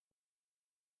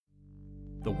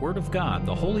The Word of God,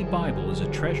 the Holy Bible, is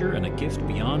a treasure and a gift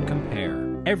beyond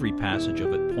compare. Every passage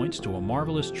of it points to a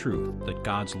marvelous truth that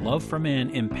God's love for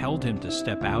man impelled him to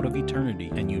step out of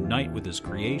eternity and unite with his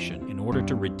creation in order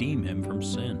to redeem him from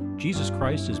sin. Jesus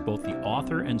Christ is both the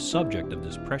author and subject of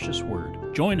this precious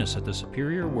Word. Join us at the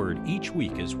Superior Word each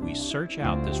week as we search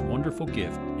out this wonderful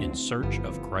gift in search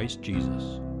of Christ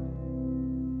Jesus.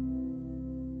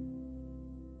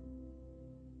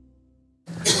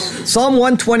 Psalm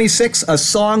 126, a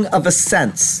song of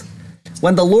ascents.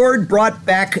 When the Lord brought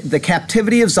back the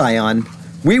captivity of Zion,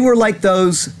 we were like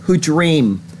those who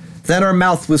dream. Then our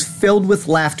mouth was filled with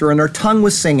laughter and our tongue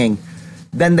was singing.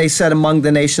 Then they said among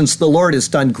the nations, the Lord has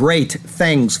done great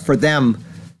things for them.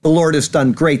 The Lord has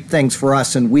done great things for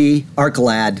us, and we are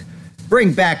glad.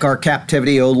 Bring back our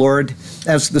captivity, O Lord,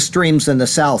 as the streams in the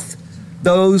south.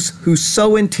 Those who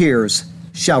sow in tears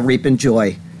shall reap in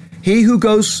joy. He who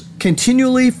goes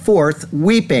continually forth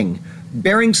weeping,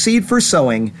 bearing seed for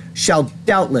sowing, shall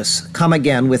doubtless come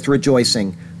again with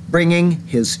rejoicing, bringing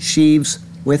his sheaves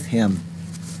with him.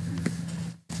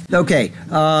 Okay,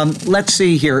 let's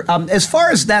see here. As far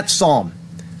as that psalm,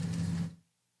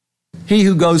 he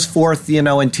who goes forth,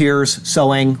 in tears,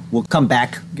 sowing, will come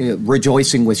back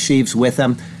rejoicing with sheaves with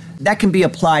him. That can be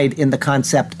applied in the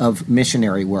concept of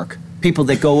missionary work. People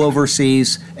that go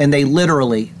overseas and they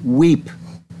literally weep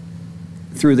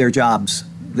through their jobs.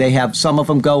 They have, some of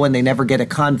them go and they never get a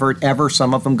convert ever.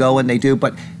 Some of them go and they do,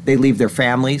 but they leave their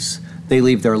families. They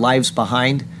leave their lives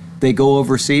behind. They go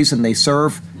overseas and they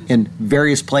serve in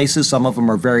various places. Some of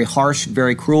them are very harsh,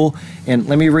 very cruel. And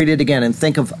let me read it again and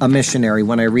think of a missionary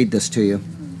when I read this to you.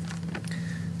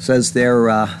 It says there,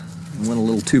 I went a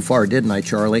little too far, didn't I,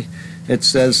 Charlie? It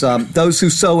says, those who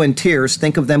sow in tears,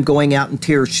 think of them going out in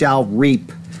tears, shall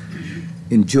reap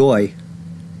in joy.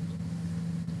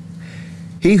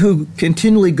 He who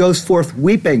continually goes forth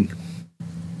weeping,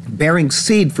 bearing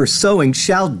seed for sowing,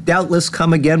 shall doubtless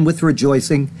come again with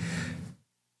rejoicing,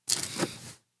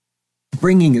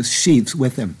 bringing his sheaves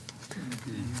with him.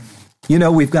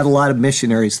 We've got a lot of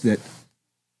missionaries that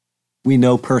we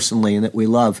know personally and that we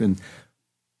love, and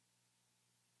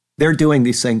they're doing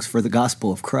these things for the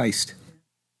gospel of Christ.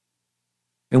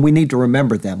 And we need to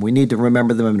remember them. We need to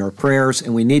remember them in our prayers,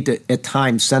 and we need to, at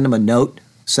times, send them a note,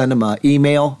 send them an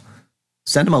email,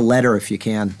 send them a letter if you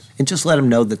can, and just let them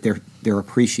know that they're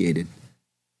appreciated.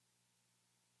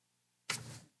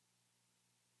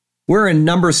 We're in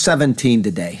Numbers 17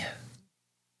 today.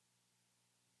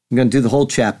 I'm going to do the whole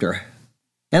chapter.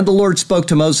 And the Lord spoke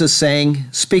to Moses, saying,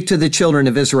 speak to the children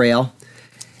of Israel,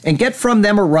 and get from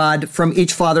them a rod from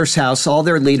each father's house, all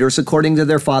their leaders according to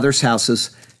their father's houses,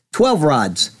 12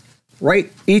 rods.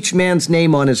 Write each man's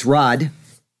name on his rod,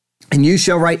 and you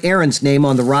shall write Aaron's name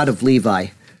on the rod of Levi.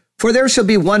 For there shall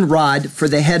be one rod for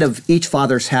the head of each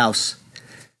father's house.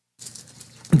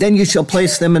 Then you shall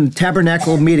place them in the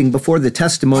tabernacle of meeting before the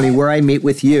testimony where I meet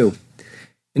with you.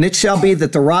 And it shall be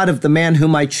that the rod of the man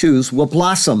whom I choose will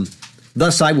blossom.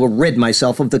 Thus I will rid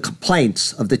myself of the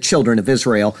complaints of the children of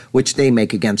Israel, which they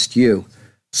make against you.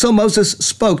 So Moses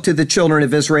spoke to the children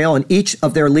of Israel, and each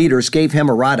of their leaders gave him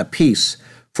a rod apiece,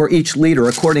 for each leader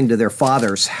according to their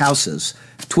father's houses,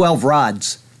 12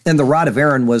 rods. And the rod of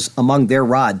Aaron was among their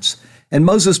rods. And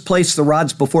Moses placed the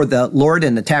rods before the Lord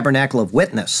in the tabernacle of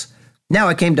witness. Now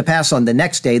it came to pass on the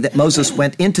next day that Moses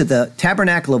went into the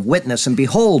tabernacle of witness, and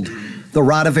behold, the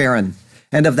rod of Aaron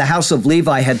and of the house of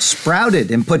Levi had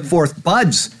sprouted and put forth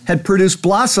buds, had produced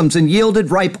blossoms and yielded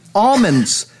ripe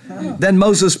almonds. Then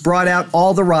Moses brought out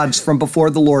all the rods from before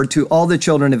the Lord to all the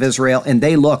children of Israel, and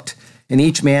they looked, and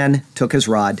each man took his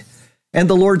rod. And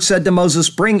the Lord said to Moses,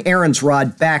 bring Aaron's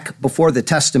rod back before the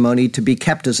testimony to be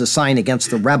kept as a sign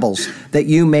against the rebels, that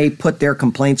you may put their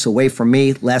complaints away from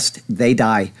me, lest they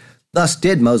die. Thus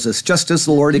did Moses, just as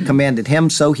the Lord had commanded him,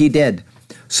 so he did.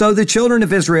 So the children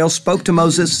of Israel spoke to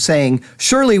Moses, saying,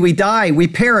 surely we die, we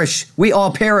perish, we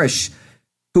all perish.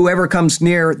 Whoever comes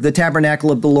near the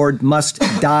tabernacle of the Lord must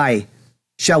die.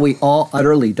 Shall we all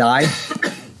utterly die?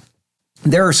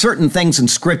 There are certain things in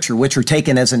Scripture which are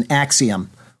taken as an axiom.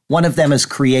 One of them is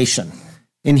creation.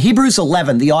 In Hebrews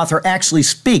 11, the author actually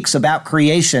speaks about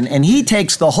creation, and he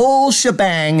takes the whole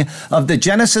shebang of the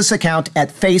Genesis account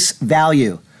at face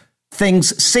value.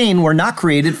 Things seen were not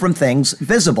created from things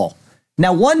visible.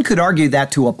 Now, one could argue that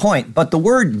to a point, but the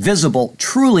word visible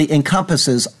truly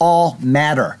encompasses all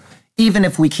matter, even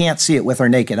if we can't see it with our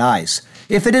naked eyes.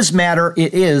 If it is matter,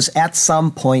 it is at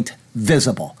some point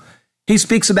visible. He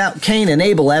speaks about Cain and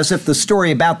Abel as if the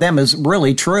story about them is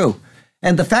really true.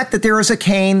 And the fact that there is a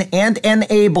Cain and an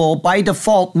Abel by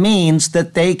default means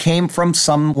that they came from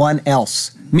someone else.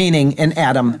 meaning an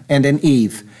Adam and an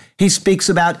Eve. He speaks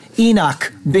about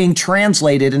Enoch being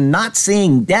translated and not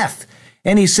seeing death.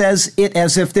 And he says it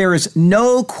as if there is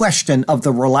no question of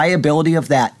the reliability of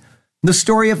that. The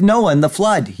story of Noah and the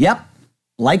flood. Yep.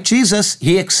 Like Jesus,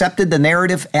 he accepted the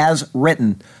narrative as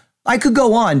written. I could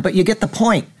go on, but you get the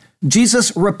point.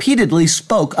 Jesus repeatedly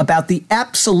spoke about the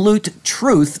absolute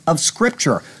truth of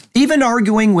Scripture, even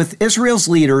arguing with Israel's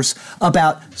leaders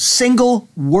about single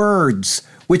words,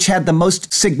 which had the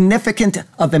most significant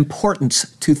of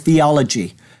importance to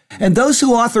theology. And those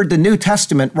who authored the New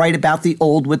Testament write about the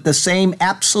Old with the same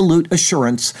absolute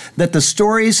assurance that the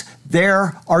stories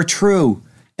there are true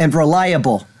and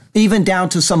reliable, even down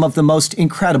to some of the most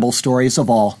incredible stories of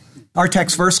all. Our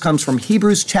text verse comes from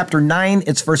Hebrews chapter 9,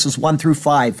 it's verses 1 through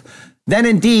 5. Then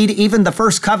indeed, even the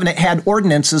first covenant had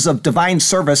ordinances of divine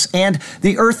service and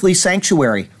the earthly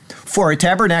sanctuary. For a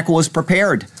tabernacle was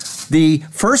prepared. The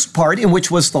first part, in which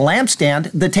was the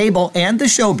lampstand, the table, and the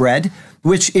showbread,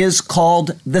 which is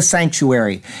called the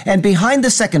sanctuary. And behind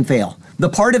the second veil, the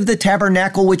part of the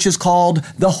tabernacle which is called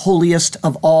the holiest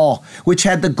of all, which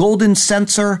had the golden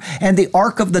censer and the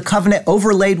ark of the covenant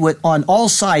overlaid on all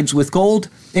sides with gold,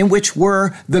 in which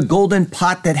were the golden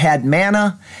pot that had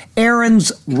manna,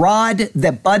 Aaron's rod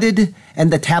that budded,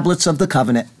 and the tablets of the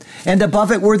covenant. And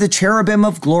above it were the cherubim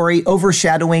of glory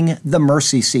overshadowing the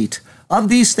mercy seat. Of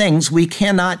these things we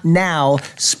cannot now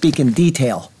speak in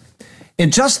detail. In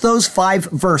just those 5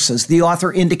 verses, the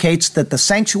author indicates that the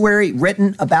sanctuary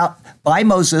written about by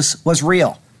Moses was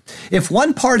real. If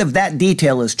one part of that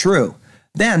detail is true,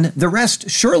 then the rest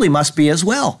surely must be as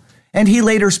well. And he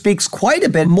later speaks quite a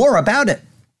bit more about it.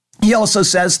 He also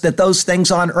says that those things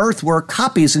on earth were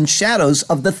copies and shadows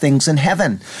of the things in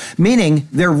heaven, meaning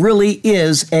there really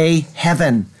is a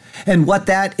heaven. And what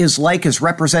that is like is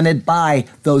represented by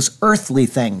those earthly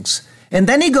things. And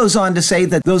then he goes on to say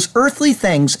that those earthly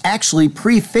things actually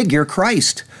prefigure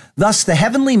Christ. Thus, the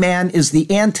heavenly man is the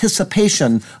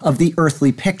anticipation of the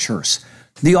earthly pictures.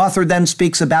 The author then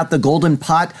speaks about the golden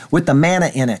pot with the manna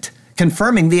in it,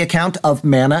 confirming the account of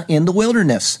manna in the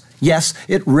wilderness. Yes,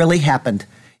 it really happened.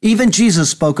 Even Jesus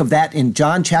spoke of that in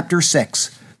John chapter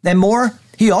 6. And more,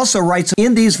 he also writes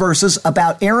in these verses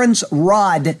about Aaron's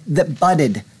rod that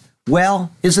budded.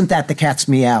 Well, isn't that the cat's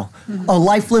meow? A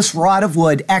lifeless rod of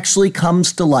wood actually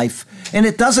comes to life. And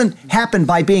it doesn't happen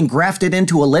by being grafted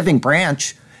into a living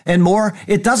branch. And more,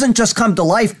 it doesn't just come to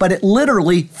life, but it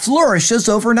literally flourishes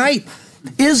overnight.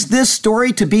 Is this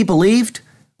story to be believed?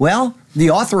 Well, the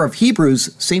author of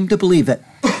Hebrews seemed to believe it.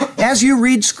 As you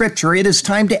read Scripture, it is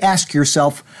time to ask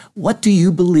yourself, what do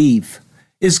you believe?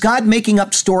 Is God making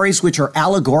up stories which are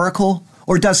allegorical,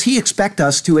 or does he expect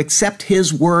us to accept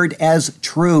his word as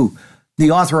true?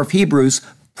 The author of Hebrews,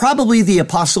 probably the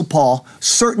Apostle Paul,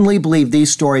 certainly believed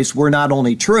these stories were not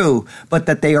only true, but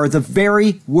that they are the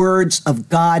very words of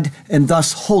God and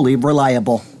thus wholly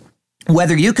reliable.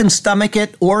 Whether you can stomach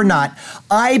it or not,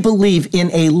 I believe in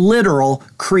a literal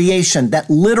creation that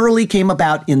literally came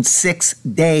about in 6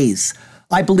 days.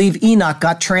 I believe Enoch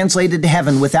got translated to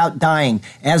heaven without dying,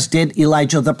 as did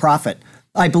Elijah the prophet.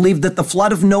 I believe that the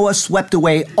flood of Noah swept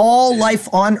away all life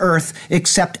on earth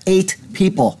except 8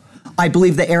 people. I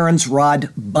believe that Aaron's rod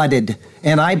budded.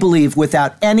 And I believe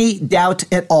without any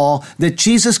doubt at all that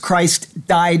Jesus Christ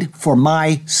died for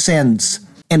my sins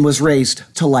and was raised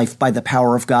to life by the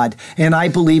power of God. And I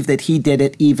believe that he did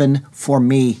it even for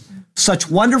me. Such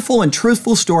wonderful and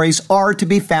truthful stories are to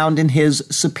be found in his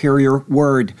superior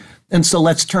word. And so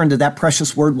let's turn to that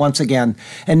precious word once again.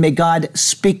 And may God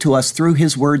speak to us through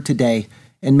his word today.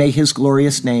 And may his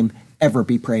glorious name ever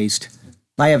be praised.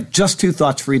 I have just 2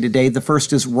 thoughts for you today. The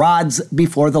first is rods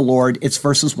before the Lord. It's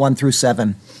verses 1 through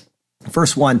 7.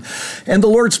 Verse 1, and the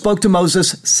Lord spoke to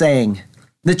Moses, saying,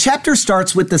 the chapter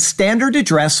starts with the standard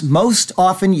address most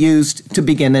often used to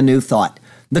begin a new thought.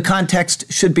 The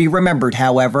context should be remembered,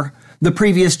 however. The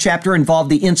previous chapter involved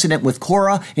the incident with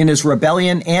Korah in his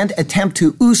rebellion and attempt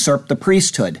to usurp the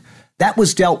priesthood. That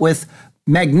was dealt with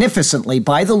magnificently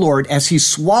by the Lord as he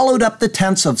swallowed up the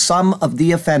tents of some of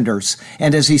the offenders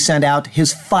and as he sent out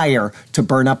his fire to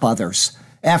burn up others.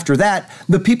 After that,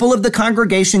 the people of the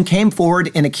congregation came forward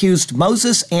and accused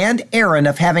Moses and Aaron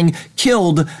of having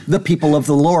killed the people of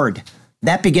the Lord.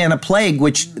 That began a plague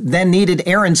which then needed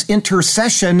Aaron's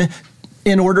intercession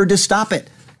in order to stop it.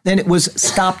 Then it was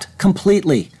stopped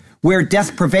completely. Where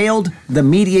death prevailed, the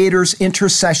mediator's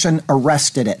intercession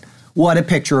arrested it. What a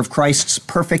picture of Christ's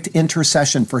perfect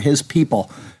intercession for his people.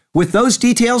 With those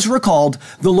details recalled,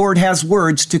 the Lord has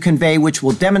words to convey which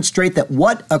will demonstrate that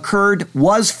what occurred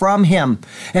was from him,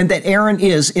 and that Aaron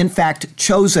is, in fact,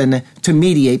 chosen to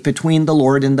mediate between the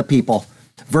Lord and the people.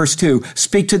 Verse 2,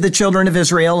 speak to the children of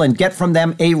Israel and get from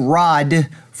them a rod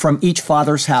from each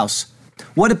father's house.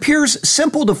 What appears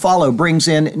simple to follow brings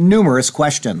in numerous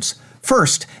questions.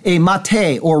 First, a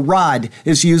mate or rod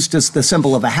is used as the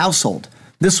symbol of a household.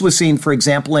 This was seen, for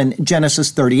example, in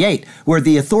Genesis 38, where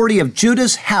the authority of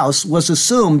Judah's house was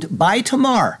assumed by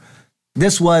Tamar.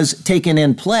 This was taken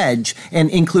in pledge and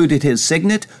included his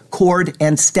signet, cord,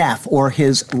 and staff, or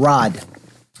his rod.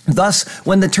 Thus,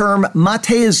 when the term mate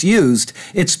is used,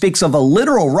 it speaks of a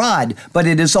literal rod, but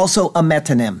it is also a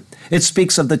metonym. It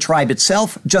speaks of the tribe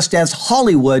itself, just as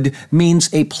Hollywood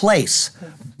means a place,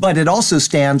 but it also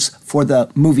stands for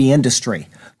the movie industry.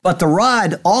 But the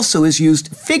rod also is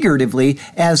used figuratively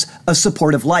as a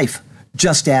support of life,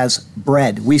 just as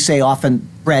bread. We say often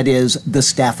bread is the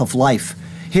staff of life.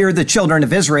 Here, the children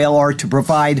of Israel are to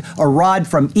provide a rod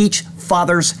from each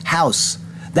father's house.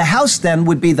 The house then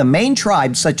would be the main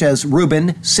tribes such as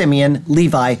Reuben, Simeon,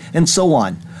 Levi, and so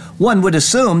on. One would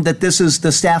assume that this is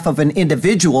the staff of an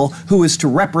individual who is to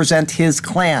represent his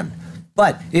clan.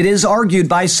 But it is argued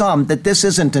by some that this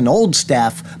isn't an old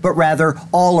staff, but rather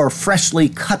all are freshly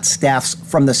cut staffs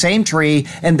from the same tree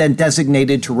and then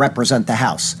designated to represent the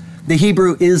house. The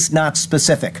Hebrew is not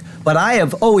specific, but I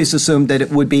have always assumed that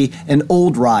it would be an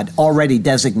old rod already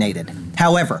designated.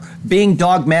 However, being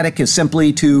dogmatic is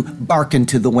simply to bark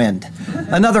into the wind.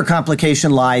 Another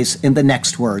complication lies in the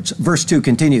next words. Verse 2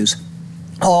 continues,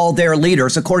 all their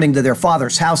leaders according to their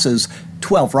father's houses,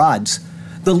 12 rods.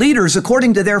 The leaders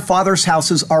according to their father's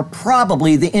houses are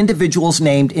probably the individuals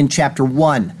named in chapter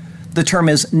 1. The term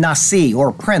is Nasi,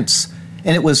 or prince,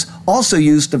 and it was also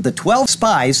used of the 12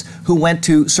 spies who went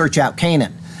to search out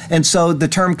Canaan. And so the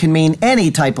term can mean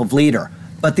any type of leader,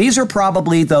 but these are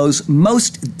probably those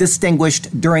most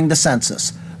distinguished during the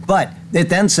census. But it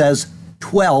then says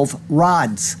 12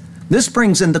 rods. This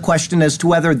brings in the question as to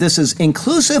whether this is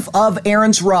inclusive of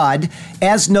Aaron's rod,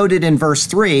 as noted in verse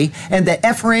 3, and that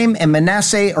Ephraim and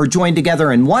Manasseh are joined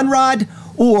together in one rod,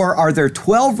 or are there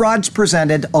 12 rods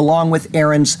presented along with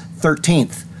Aaron's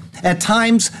 13th? At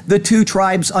times, the two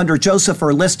tribes under Joseph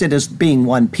are listed as being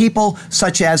one people,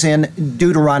 such as in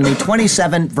Deuteronomy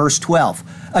 27, verse 12.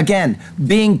 Again,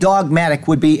 being dogmatic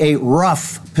would be a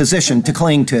rough position to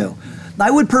cling to. I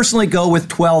would personally go with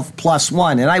 12 plus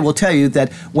 1, and I will tell you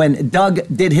that when Doug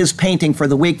did his painting for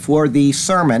the week for the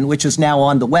sermon, which is now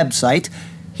on the website,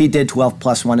 he did 12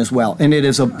 plus 1 as well, and it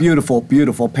is a beautiful,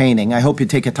 beautiful painting. I hope you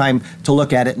take a time to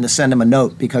look at it and to send him a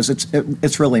note, because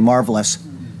it's really marvelous.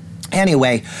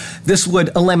 Anyway, this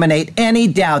would eliminate any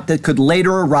doubt that could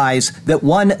later arise that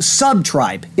one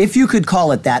sub-tribe, if you could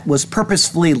call it that, was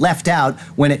purposefully left out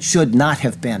when it should not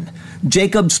have been.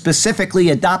 Jacob specifically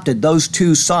adopted those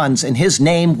two sons, and his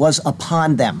name was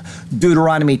upon them.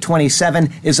 Deuteronomy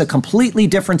 27 is a completely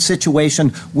different situation,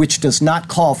 which does not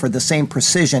call for the same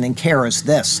precision and care as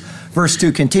this. Verse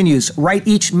 2 continues, write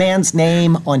each man's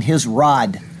name on his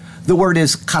rod. The word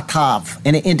is katav,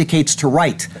 and it indicates to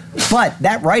write. But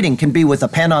that writing can be with a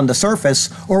pen on the surface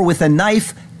or with a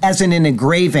knife, as in an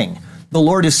engraving. The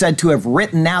Lord is said to have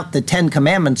written out the 10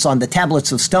 Commandments on the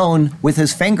tablets of stone with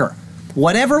his finger.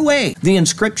 Whatever way the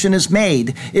inscription is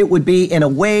made, it would be in a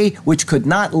way which could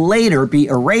not later be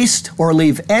erased or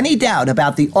leave any doubt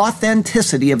about the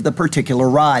authenticity of the particular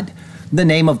rod. The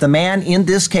name of the man in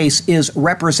this case is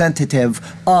representative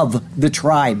of the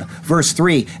tribe. Verse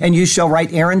 3, and you shall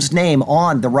write Aaron's name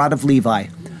on the rod of Levi.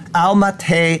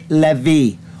 Almate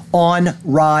Levi, on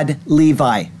rod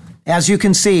Levi. As you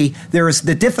can see, there is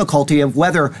the difficulty of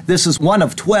whether this is one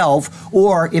of 12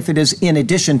 or if it is in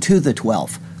addition to the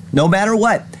 12. No matter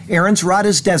what, Aaron's rod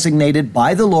is designated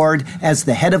by the Lord as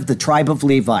the head of the tribe of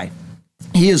Levi.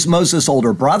 He is Moses'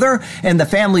 older brother, and the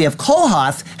family of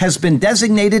Kohath has been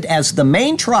designated as the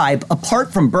main tribe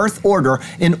apart from birth order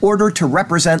in order to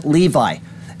represent Levi.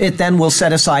 It then will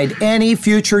set aside any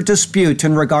future dispute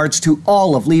in regards to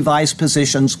all of Levi's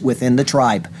positions within the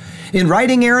tribe. In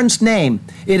writing Aaron's name,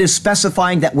 it is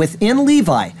specifying that within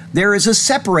Levi there is a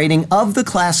separating of the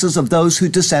classes of those who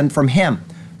descend from him,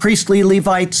 priestly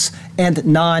Levites and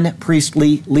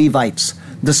non-priestly Levites.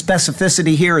 The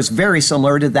specificity here is very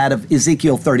similar to that of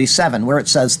Ezekiel 37, where it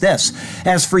says this,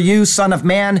 as for you, son of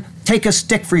man, take a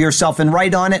stick for yourself and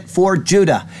write on it for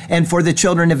Judah and for the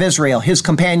children of Israel, his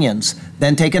companions.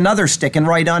 Then take another stick and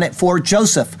write on it for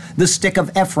Joseph, the stick of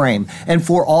Ephraim, and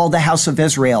for all the house of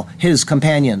Israel, his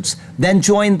companions. Then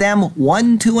join them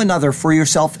one to another for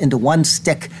yourself into one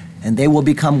stick, and they will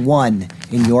become one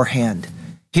in your hand.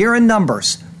 Here in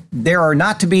Numbers, there are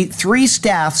not to be 3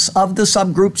 staffs of the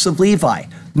subgroups of Levi,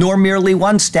 nor merely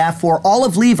 1 staff for all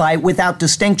of Levi without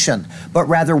distinction, but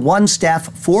rather 1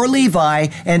 staff for Levi,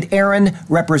 and Aaron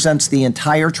represents the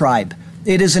entire tribe.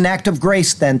 It is an act of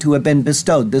grace then to have been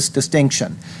bestowed this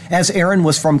distinction. As Aaron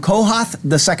was from Kohath,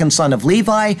 the second son of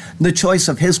Levi, the choice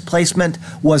of his placement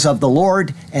was of the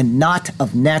Lord and not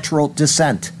of natural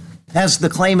descent. As the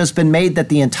claim has been made that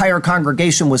the entire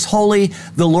congregation was holy,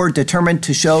 the Lord determined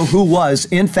to show who was,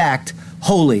 in fact,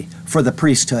 holy for the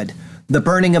priesthood. The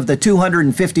burning of the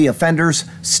 250 offenders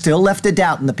still left a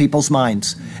doubt in the people's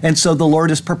minds, and so the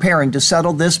Lord is preparing to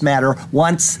settle this matter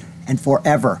once and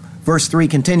forever. Verse 3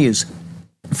 continues,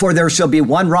 "For there shall be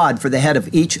one rod for the head of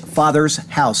each father's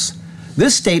house."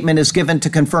 This statement is given to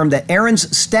confirm that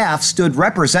Aaron's staff stood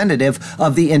representative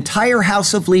of the entire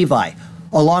house of Levi,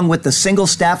 along with the single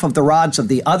staff of the rods of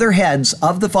the other heads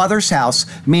of the father's house,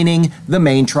 meaning the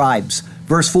main tribes.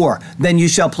 Verse 4, "Then you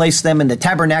shall place them in the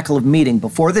tabernacle of meeting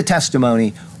before the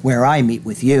testimony, where I meet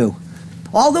with you."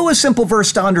 Although a simple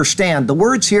verse to understand, the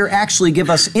words here actually give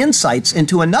us insights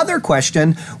into another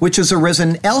question which has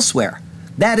arisen elsewhere.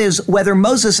 That is, whether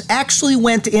Moses actually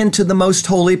went into the most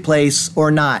holy place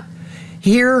or not.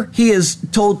 Here he is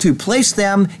told to place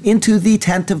them into the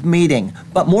tent of meeting,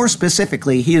 but more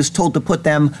specifically, he is told to put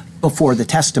them before the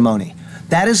testimony.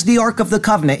 That is the Ark of the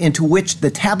Covenant into which the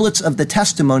tablets of the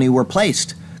testimony were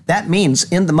placed. That means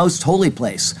in the most holy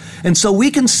place. And so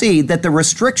we can see that the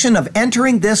restriction of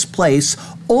entering this place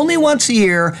only once a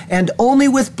year and only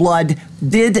with blood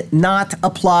did not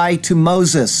apply to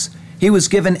Moses. He was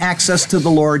given access to the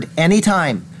Lord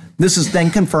anytime. This is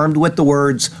then confirmed with the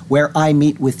words, "where I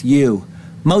meet with you."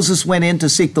 Moses went in to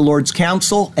seek the Lord's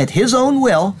counsel at his own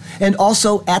will and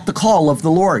also at the call of the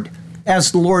Lord.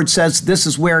 As the Lord says this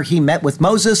is where he met with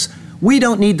Moses, we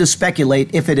don't need to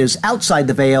speculate if it is outside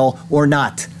the veil or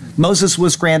not. Moses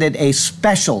was granted a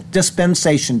special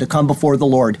dispensation to come before the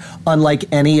Lord, unlike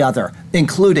any other,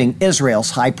 including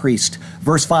Israel's high priest.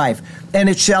 Verse 5, "And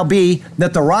it shall be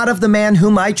that the rod of the man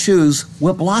whom I choose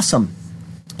will blossom."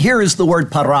 Here is the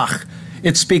word parach.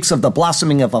 It speaks of the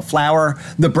blossoming of a flower,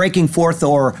 the breaking forth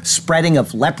or spreading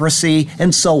of leprosy,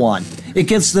 and so on. It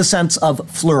gives the sense of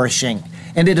flourishing,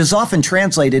 and it is often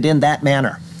translated in that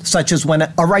manner, such as when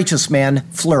a righteous man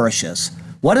flourishes.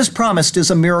 What is promised is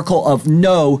a miracle of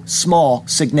no small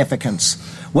significance.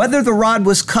 Whether the rod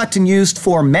was cut and used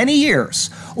for many years,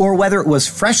 or whether it was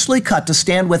freshly cut to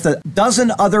stand with a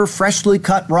dozen other freshly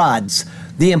cut rods,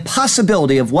 the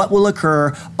impossibility of what will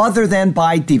occur other than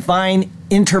by divine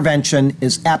intervention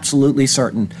is absolutely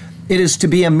certain. It is to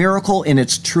be a miracle in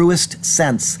its truest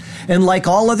sense. And like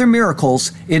all other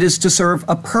miracles, it is to serve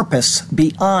a purpose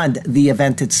beyond the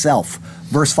event itself.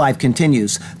 Verse 5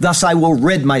 continues, "Thus I will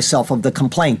rid myself of the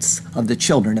complaints of the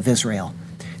children of Israel."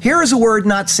 Here is a word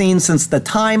not seen since the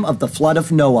time of the flood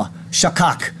of Noah,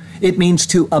 shakak. It means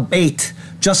to abate,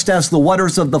 just as the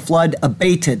waters of the flood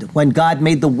abated when God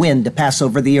made the wind to pass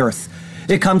over the earth.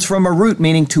 It comes from a root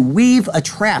meaning to weave a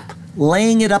trap,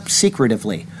 laying it up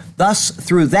secretively. Thus,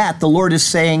 through that, the Lord is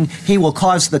saying he will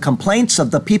cause the complaints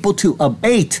of the people to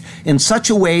abate in such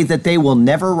a way that they will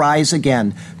never rise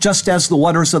again, just as the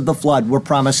waters of the flood were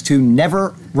promised to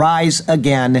never rise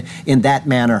again in that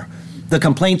manner. The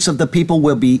complaints of the people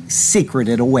will be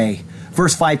secreted away.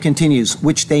 Verse 5 continues,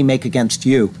 "which they make against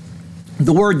you."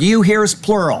 The word "you" here is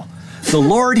plural. The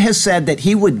Lord has said that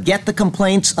he would get the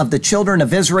complaints of the children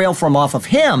of Israel from off of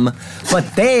him,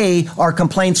 but they are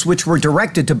complaints which were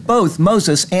directed to both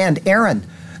Moses and Aaron.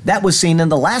 That was seen in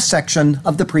the last section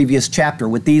of the previous chapter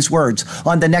with these words.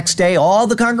 "On the next day, all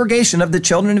the congregation of the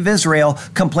children of Israel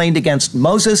complained against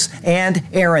Moses and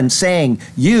Aaron, saying,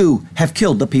 'You have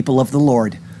killed the people of the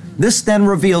Lord.'" This then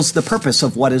reveals the purpose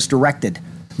of what is directed.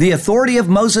 The authority of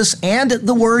Moses and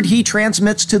the word he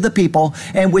transmits to the people,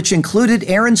 and which included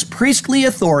Aaron's priestly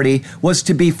authority, was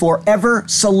to be forever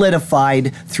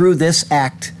solidified through this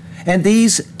act. And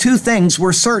these two things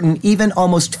were certain even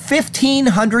almost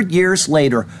 1,500 years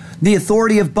later. The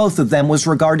authority of both of them was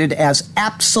regarded as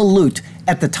absolute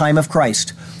at the time of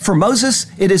Christ. For Moses,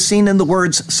 it is seen in the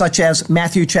words such as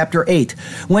Matthew chapter 8.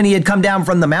 "When he had come down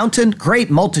from the mountain, great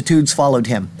multitudes followed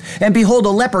him. And behold, a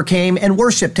leper came and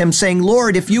worshipped him, saying,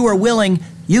 'Lord, if you are willing,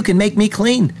 you can make me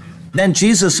clean.' Then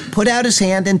Jesus put out his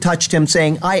hand and touched him,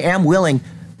 saying, 'I am willing,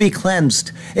 be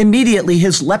cleansed.' Immediately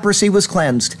his leprosy was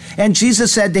cleansed. And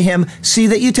Jesus said to him, 'See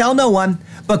that you tell no one,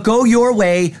 but go your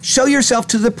way, show yourself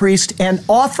to the priest, and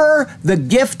offer the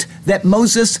gift that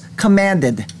Moses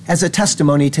commanded as a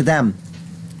testimony to them.'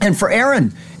 And for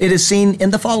Aaron, it is seen in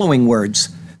the following words.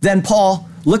 Then Paul,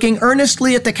 looking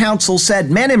earnestly at the council, said,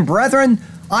 'Men and brethren,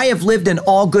 I have lived in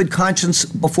all good conscience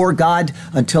before God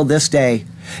until this day.'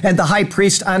 And the high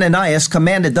priest Ananias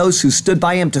commanded those who stood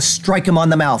by him to strike him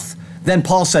on the mouth. Then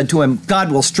Paul said to him,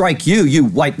 God will strike you, you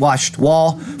whitewashed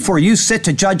wall, for you sit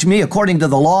to judge me according to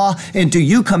the law, and do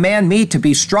you command me to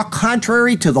be struck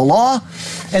contrary to the law?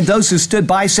 And those who stood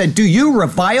by said, do you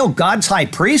revile God's high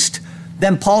priest?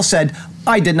 Then Paul said,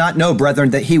 I did not know, brethren,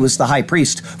 that he was the high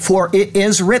priest, for it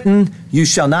is written, you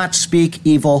shall not speak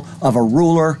evil of a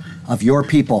ruler of your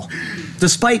people.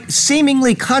 Despite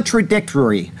seemingly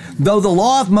contradictory, though the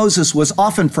law of Moses was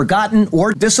often forgotten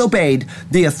or disobeyed,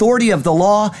 the authority of the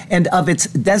law and of its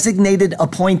designated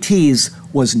appointees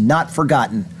was not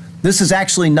forgotten. This is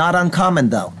actually not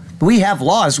uncommon, though. We have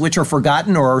laws which are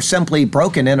forgotten or are simply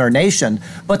broken in our nation,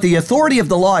 but the authority of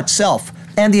the law itself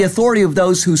and the authority of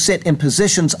those who sit in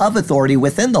positions of authority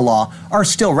within the law are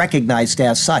still recognized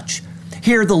as such.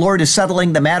 Here, the Lord is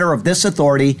settling the matter of this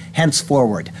authority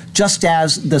henceforward, just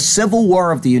as the Civil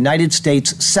War of the United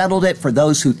States settled it for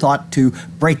those who thought to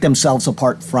break themselves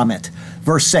apart from it.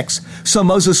 Verse 6, so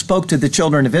Moses spoke to the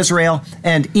children of Israel,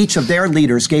 and each of their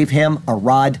leaders gave him a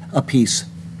rod apiece.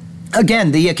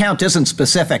 Again, the account isn't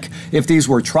specific if these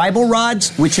were tribal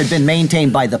rods, which had been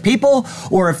maintained by the people,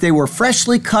 or if they were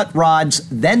freshly cut rods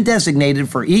then designated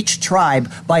for each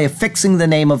tribe by affixing the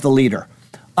name of the leader.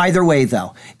 Either way,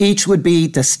 though, each would be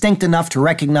distinct enough to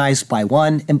recognize by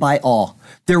one and by all.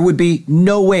 There would be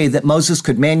no way that Moses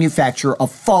could manufacture a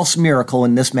false miracle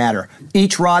in this matter.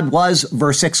 Each rod was,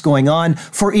 verse 6 going on,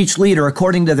 for each leader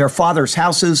according to their father's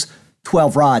houses,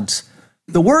 12 rods.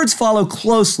 The words follow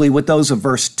closely with those of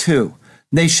verse 2.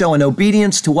 They show an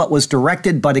obedience to what was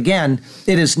directed, but again,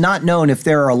 it is not known if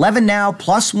there are 11 now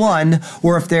plus 1,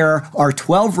 or if there are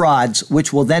 12 rods,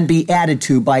 which will then be added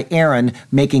to by Aaron,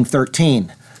 making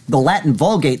 13. The Latin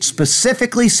Vulgate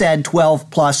specifically said 12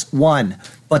 plus 1,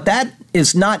 but that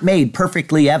is not made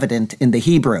perfectly evident in the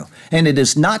Hebrew, and it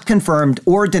is not confirmed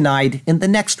or denied in the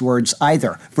next words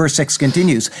either. Verse 6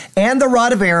 continues, and the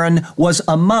rod of Aaron was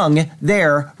among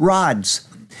their rods.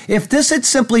 If this had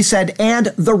simply said, and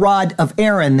the rod of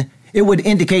Aaron, it would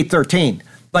indicate 13,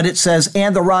 but it says,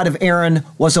 and the rod of Aaron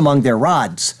was among their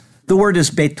rods. The word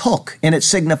is betok, and it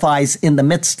signifies in the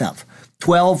midst of.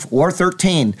 12 or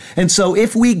 13. And so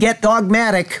if we get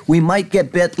dogmatic, we might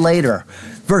get bit later.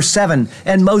 Verse 7,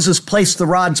 and Moses placed the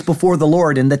rods before the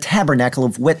Lord in the tabernacle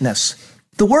of witness.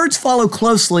 The words follow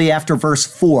closely after verse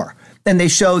 4, and they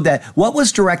show that what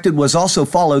was directed was also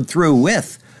followed through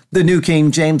with. The New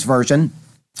King James Version,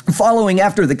 following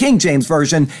after the King James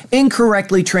Version,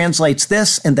 incorrectly translates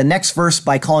this in the next verse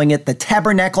by calling it the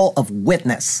tabernacle of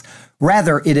witness.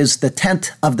 Rather, it is the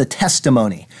tent of the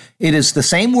testimony. It is the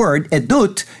same word,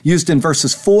 edut, used in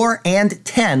verses 4 and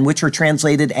 10, which are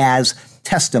translated as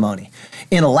testimony.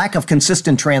 In a lack of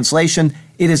consistent translation,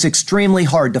 it is extremely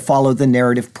hard to follow the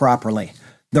narrative properly.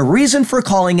 The reason for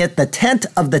calling it the tent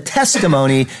of the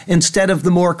testimony instead of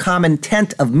the more common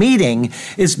tent of meeting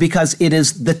is because it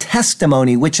is the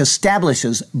testimony which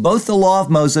establishes both the law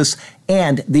of Moses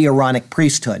and the Aaronic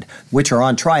priesthood, which are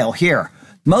on trial here.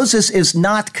 Moses is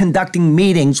not conducting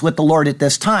meetings with the Lord at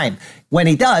this time. When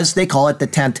he does, they call it the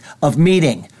tent of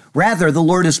meeting. Rather, the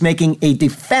Lord is making a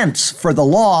defense for the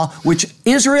law which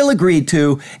Israel agreed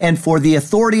to and for the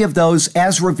authority of those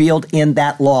as revealed in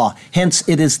that law. Hence,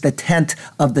 it is the tent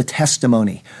of the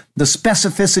testimony. The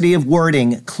specificity of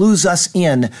wording clues us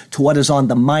in to what is on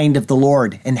the mind of the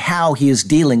Lord and how he is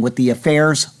dealing with the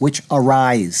affairs which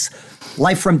arise.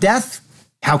 Life from death?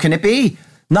 How can it be?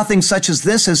 Nothing such as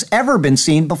this has ever been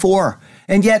seen before.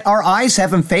 And yet our eyes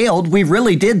haven't failed. We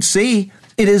really did see.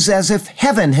 It is as if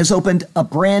heaven has opened a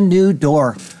brand new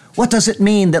door. What does it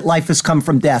mean that life has come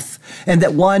from death and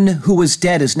that one who was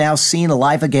dead is now seen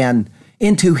alive again?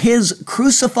 Into his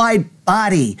crucified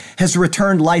body has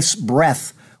returned life's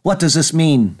breath. What does this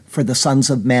mean for the sons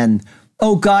of men?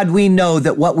 Oh God, we know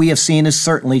that what we have seen is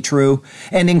certainly true.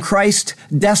 And in Christ,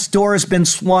 death's door has been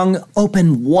swung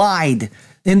open wide.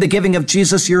 In the giving of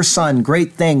Jesus, your Son,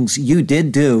 great things you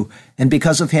did do, and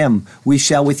because of him, we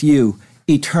shall with you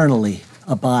eternally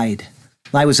abide.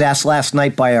 I was asked last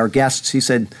night by our guests, he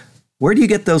said, where do you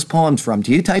get those poems from?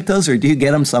 Do you type those or do you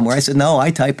get them somewhere? I said, no,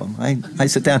 I type them. I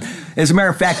sit down. As a matter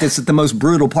of fact, it's the most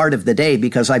brutal part of the day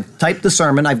because I've typed the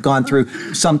sermon. I've gone through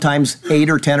sometimes 8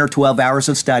 or 10 or 12 hours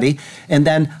of study, and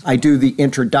then I do the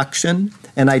introduction,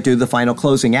 and I do the final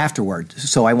closing afterward.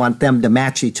 So I want them to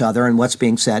match each other and what's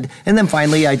being said. And then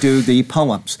finally, I do the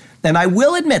poems. And I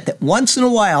will admit that once in a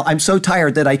while, I'm so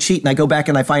tired that I cheat and I go back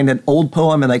and I find an old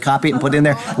poem and I copy it and put it in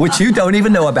there, which you don't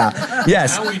even know about.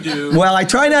 Yes. Now we do. Well, I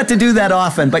try not to do that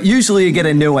often, but usually you get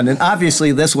a new one. And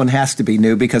obviously this one has to be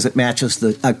new because it matches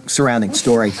the surrounding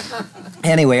story.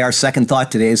 Anyway, our second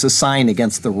thought today is a sign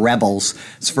against the rebels.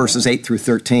 It's verses 8 through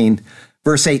 13.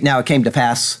 Verse 8, now it came to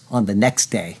pass on the next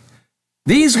day.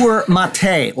 These were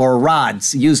mate, or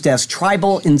rods, used as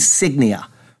tribal insignia.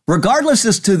 Regardless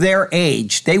as to their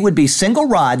age, they would be single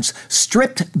rods,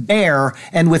 stripped bare,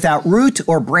 and without root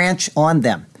or branch on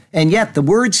them. And yet the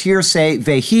words here say,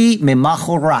 Vehi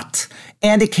memachorat,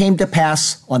 and it came to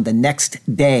pass on the next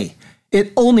day.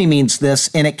 It only means this,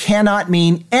 and it cannot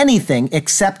mean anything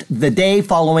except the day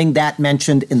following that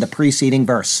mentioned in the preceding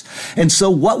verse. And so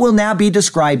what will now be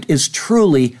described is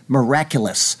truly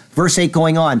miraculous. Verse 8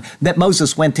 going on, that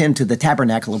Moses went into the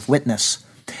tabernacle of witness.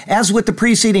 As with the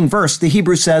preceding verse, the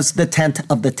Hebrew says the tent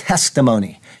of the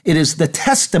testimony. It is the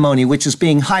testimony which is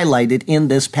being highlighted in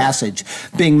this passage,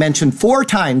 being mentioned 4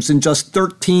 times in just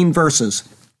 13 verses.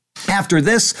 After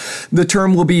this, the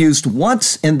term will be used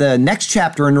once in the next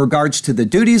chapter in regards to the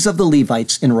duties of the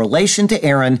Levites in relation to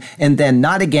Aaron, and then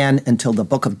not again until the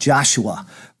book of Joshua.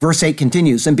 Verse 8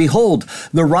 continues, and behold,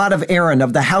 the rod of Aaron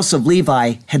of the house of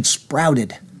Levi had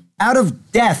sprouted. Out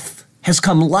of death has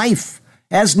come life.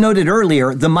 As noted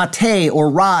earlier, the mate, or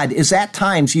rod, is at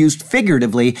times used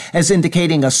figuratively as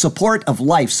indicating a support of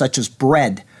life, such as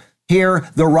bread. Here,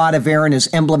 the rod of Aaron is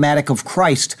emblematic of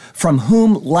Christ, from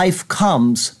whom life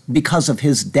comes because of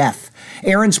his death.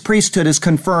 Aaron's priesthood is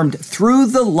confirmed through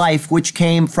the life which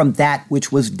came from that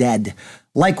which was dead.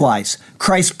 Likewise,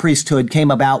 Christ's priesthood came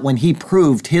about when he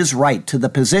proved his right to the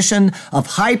position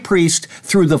of high priest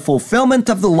through the fulfillment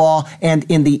of the law and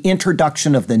in the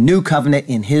introduction of the new covenant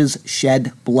in his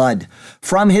shed blood.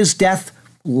 From his death,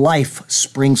 life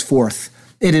springs forth.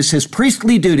 It is his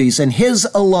priestly duties and his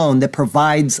alone that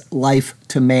provides life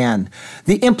to man.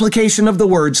 The implication of the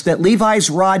words that Levi's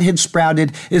rod had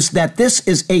sprouted is that this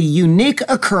is a unique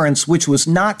occurrence which was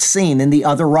not seen in the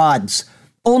other rods.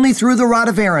 Only through the rod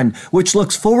of Aaron, which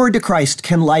looks forward to Christ,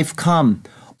 can life come.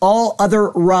 All other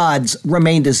rods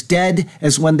remained as dead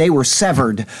as when they were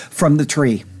severed from the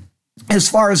tree. As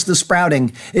far as the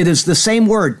sprouting, it is the same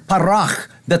word, parach,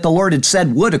 that the Lord had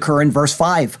said would occur in verse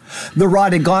 5. The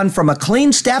rod had gone from a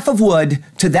clean staff of wood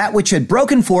to that which had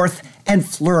broken forth and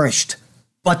flourished.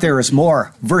 But there is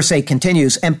more. Verse 8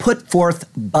 continues, and put forth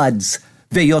buds,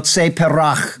 veyotse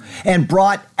perach, and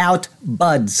brought out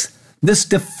buds. This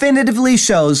definitively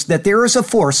shows that there is a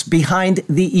force behind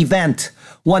the event.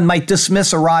 One might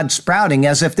dismiss a rod sprouting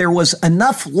as if there was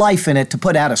enough life in it to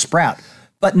put out a sprout,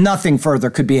 but nothing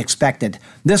further could be expected.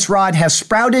 This rod has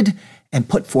sprouted and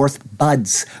put forth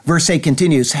buds. Verse 8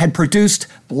 continues, had produced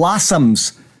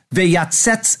blossoms,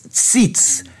 veyatsetz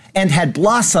tzitz, and had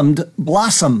blossomed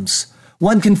blossoms.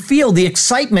 One can feel the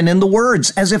excitement in the words,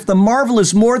 as if the marvel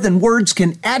is more than words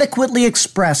can adequately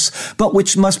express, but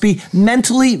which must be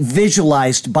mentally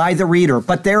visualized by the reader.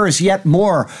 But there is yet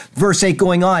more. Verse 8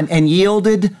 going on, and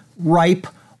yielded ripe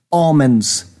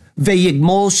almonds.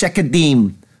 Veyigmol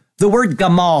shekedim. The word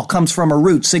gamal comes from a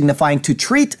root signifying to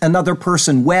treat another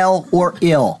person well or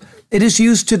ill. It is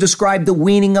used to describe the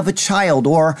weaning of a child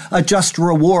or a just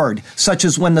reward, such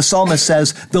as when the psalmist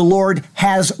says, the Lord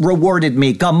has rewarded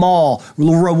me, gamal,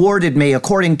 rewarded me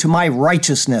according to my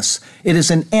righteousness. It is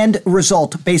an end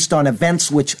result based on events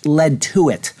which led to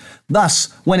it.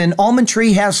 Thus, when an almond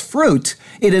tree has fruit,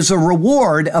 it is a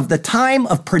reward of the time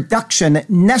of production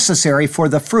necessary for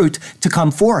the fruit to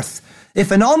come forth.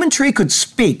 If an almond tree could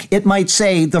speak, it might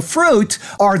say, the fruit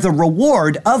are the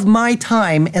reward of my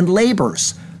time and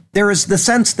labors. There is the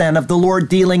sense then of the Lord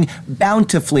dealing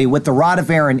bountifully with the rod of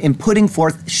Aaron in putting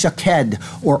forth shaked,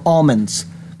 or almonds.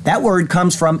 That word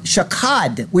comes from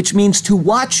shakad, which means to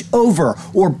watch over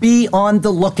or be on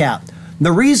the lookout.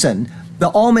 The reason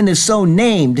the almond is so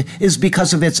named is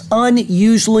because of its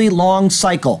unusually long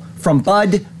cycle from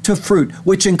bud to fruit,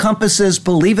 which encompasses,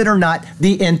 believe it or not,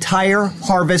 the entire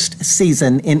harvest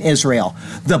season in Israel.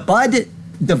 The bud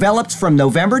develops from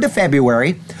November to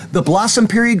February. The blossom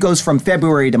period goes from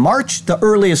February to March, the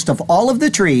earliest of all of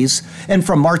the trees. And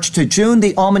from March to June,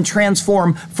 the almond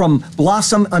transform from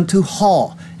blossom unto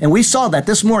hull. And we saw that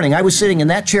this morning. I was sitting in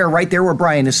that chair right there where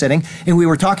Brian is sitting, and we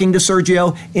were talking to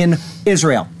Sergio in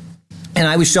Israel. And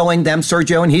I was showing them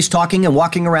Sergio, and he's talking and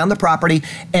walking around the property.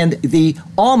 And the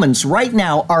almonds right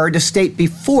now are at a state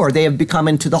before they have become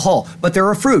into the hull. But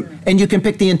they're a fruit, and you can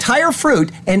pick the entire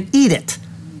fruit and eat it,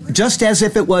 just as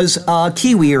if it was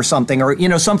kiwi or something,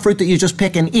 or, some fruit that you just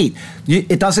pick and eat.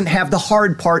 It doesn't have the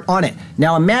hard part on it.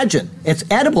 Now imagine, it's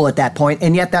edible at that point,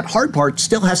 and yet that hard part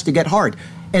still has to get hard.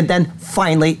 And then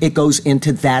finally it goes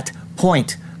into that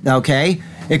point, okay?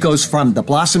 It goes from the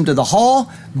blossom to the hull.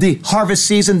 The harvest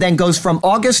season then goes from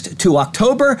August to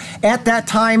October. At that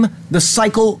time, the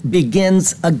cycle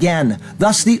begins again.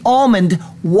 Thus, the almond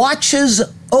watches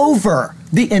over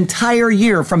The entire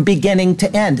year from beginning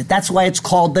to end. That's why it's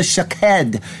called the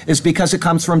Shaked, is because it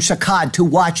comes from Shakad, to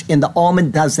watch, and the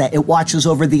almond does that. It watches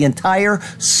over the entire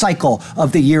cycle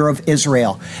of the year of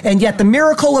Israel. And yet the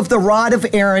miracle of the rod of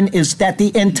Aaron is that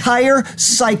the entire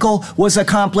cycle was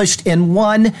accomplished in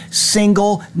one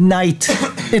single night.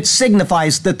 It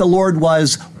signifies that the Lord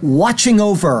was watching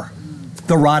over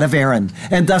the rod of Aaron,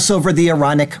 and thus over the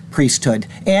Aaronic priesthood.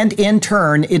 And in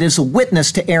turn, it is a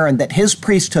witness to Aaron that his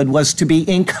priesthood was to be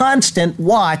in constant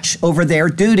watch over their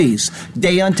duties,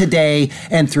 day unto day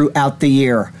and throughout the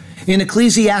year. In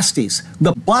Ecclesiastes,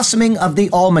 the blossoming of the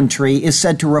almond tree is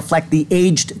said to reflect the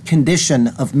aged condition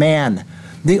of man.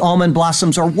 The almond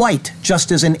blossoms are white,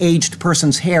 just as an aged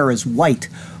person's hair is white.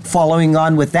 Following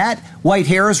on with that, white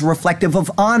hair is reflective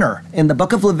of honor in the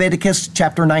book of Leviticus,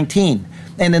 chapter 19.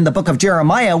 And in the book of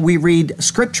Jeremiah, we read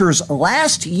Scripture's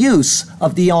last use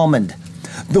of the almond.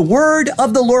 The word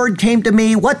of the Lord came to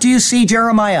me. What do you see,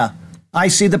 Jeremiah? I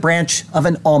see the branch of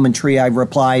an almond tree, I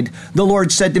replied. The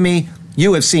Lord said to me,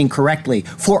 you have seen correctly,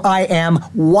 for I am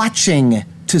watching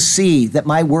to see that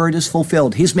my word is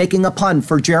fulfilled. He's making a pun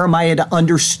for Jeremiah to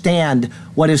understand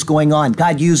what is going on.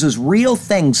 God uses real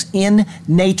things in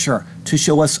nature to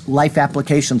show us life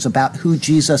applications about who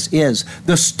Jesus is.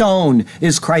 The stone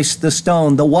is Christ the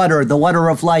stone, the water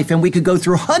of life, and we could go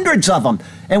through hundreds of them,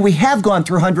 and we have gone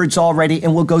through hundreds already,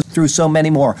 and we'll go through so many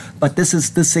more. But this is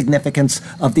the significance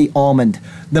of the almond.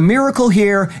 The miracle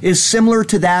here is similar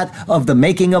to that of the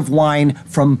making of wine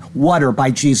from water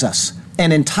by Jesus.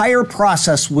 An entire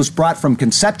process was brought from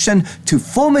conception to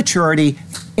full maturity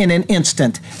in an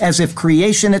instant, as if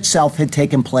creation itself had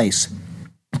taken place.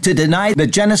 To deny the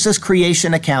Genesis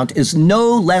creation account is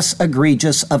no less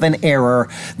egregious of an error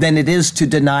than it is to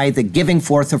deny the giving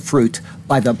forth of fruit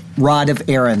by the rod of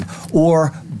Aaron,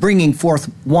 or bringing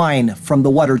forth wine from the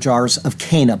water jars of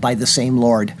Cana by the same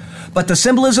Lord. But the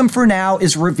symbolism for now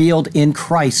is revealed in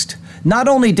Christ. Not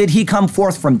only did he come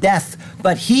forth from death,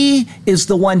 but he is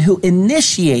the one who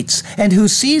initiates and who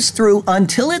sees through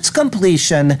until its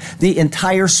completion the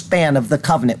entire span of the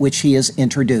covenant which he has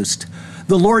introduced.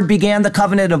 The Lord began the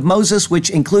covenant of Moses, which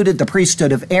included the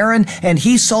priesthood of Aaron, and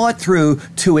he saw it through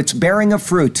to its bearing of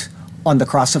fruit on the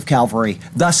cross of Calvary,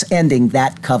 thus ending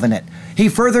that covenant. He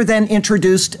further then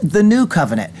introduced the new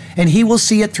covenant, and he will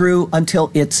see it through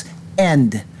until its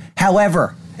end.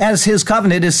 However, as his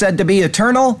covenant is said to be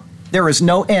eternal, there is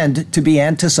no end to be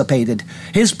anticipated.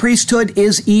 His priesthood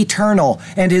is eternal,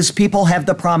 and his people have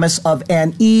the promise of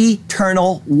an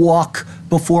eternal walk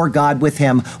before God with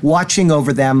him, watching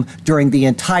over them during the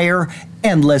entire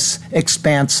endless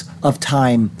expanse of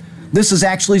time. This is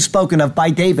actually spoken of by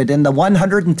David in the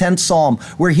 110th Psalm,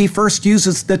 where he first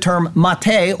uses the term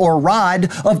mate, or rod,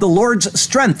 of the Lord's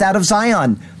strength out of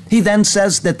Zion. He then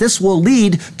says that this will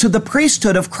lead to the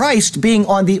priesthood of Christ being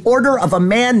on the order of a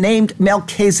man named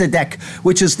Melchizedek,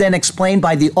 which is then explained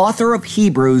by the author of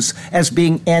Hebrews as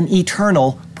being an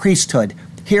eternal priesthood.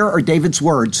 Here are David's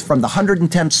words from the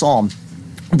 110th Psalm.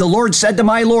 The Lord said to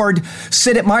my Lord,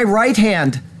 sit at my right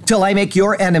hand till I make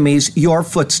your enemies your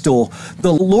footstool.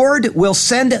 The Lord will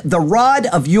send the rod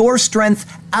of your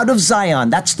strength out of Zion.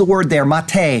 That's the word there,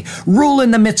 mate. Rule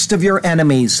in the midst of your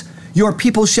enemies. Your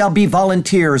people shall be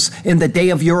volunteers in the day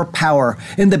of your power.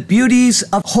 In the beauties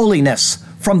of holiness,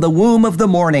 from the womb of the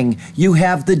morning, you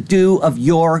have the dew of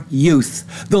your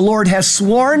youth. The Lord has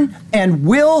sworn and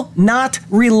will not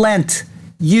relent.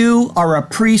 You are a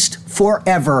priest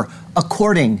forever,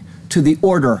 according to the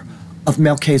order of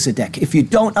Melchizedek. If you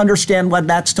don't understand what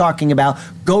that's talking about,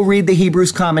 go read the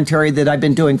Hebrews commentary that I've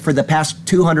been doing for the past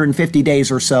 250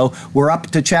 days or so. We're up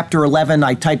to chapter 11.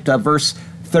 I typed verse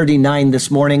 39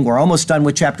 this morning. We're almost done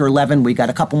with chapter 11. We got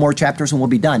a couple more chapters and we'll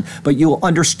be done. But you will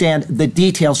understand the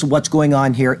details of what's going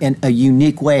on here in a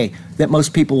unique way that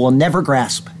most people will never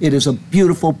grasp. It is a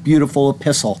beautiful, beautiful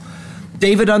epistle.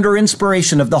 David, under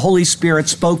inspiration of the Holy Spirit,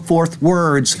 spoke forth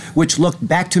words which looked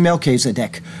back to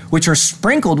Melchizedek, which are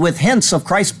sprinkled with hints of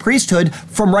Christ's priesthood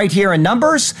from right here in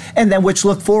Numbers, and then which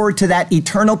look forward to that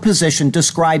eternal position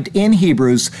described in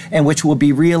Hebrews, and which will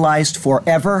be realized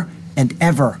forever and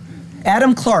ever.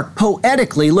 Adam Clarke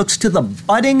poetically looks to the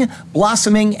budding,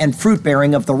 blossoming, and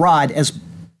fruit-bearing of the rod as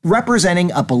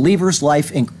representing a believer's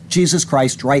life in Jesus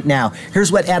Christ right now.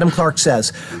 Here's what Adam Clarke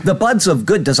says. The buds of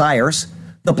good desires,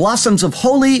 the blossoms of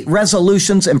holy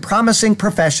resolutions and promising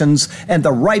professions, and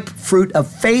the ripe fruit of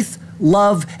faith,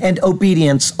 love, and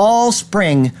obedience all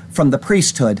spring from the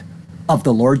priesthood of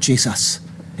the Lord Jesus.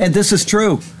 And this is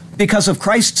true. Because of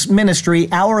Christ's ministry,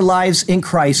 our lives in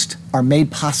Christ are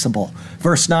made possible.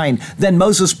 Verse 9, then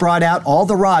Moses brought out all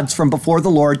the rods from before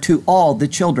the Lord to all the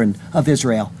children of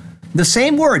Israel. The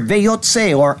same word,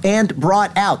 veyotse, or and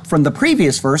brought out, from the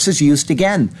previous verse is used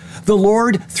again. The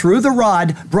Lord, through the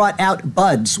rod, brought out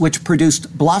buds, which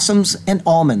produced blossoms and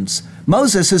almonds.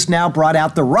 Moses has now brought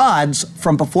out the rods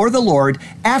from before the Lord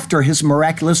after his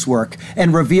miraculous work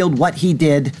and revealed what he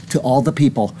did to all the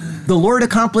people. The Lord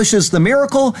accomplishes the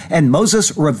miracle, and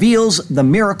Moses reveals the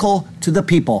miracle to the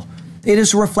people. It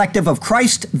is reflective of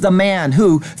Christ, the man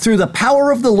who, through the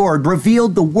power of the Lord,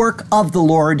 revealed the work of the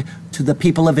Lord to the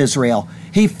people of Israel.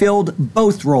 He filled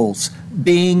both roles,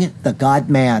 being the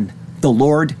God-man, the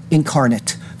Lord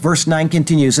incarnate. Verse 9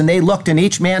 continues, and they looked, and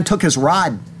each man took his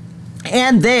rod.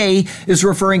 And they is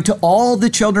referring to all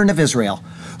the children of Israel.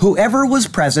 Whoever was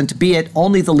present, be it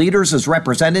only the leaders as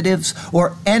representatives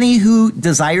or any who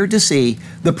desired to see,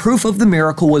 the proof of the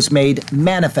miracle was made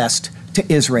manifest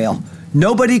to Israel.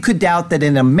 Nobody could doubt that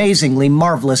an amazingly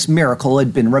marvelous miracle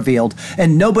had been revealed,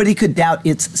 and nobody could doubt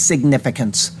its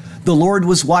significance. The Lord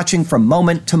was watching from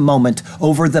moment to moment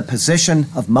over the position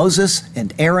of Moses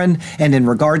and Aaron and in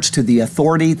regards to the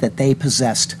authority that they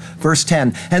possessed. Verse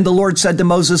 10, and the Lord said to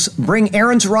Moses, bring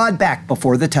Aaron's rod back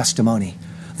before the testimony.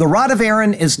 The rod of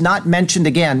Aaron is not mentioned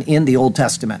again in the Old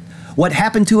Testament. What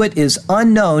happened to it is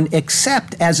unknown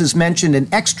except as is mentioned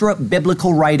in extra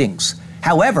biblical writings.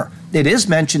 However, it is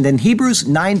mentioned in Hebrews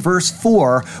 9 verse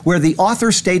 4, where the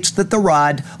author states that the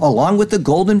rod, along with the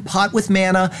golden pot with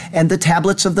manna and the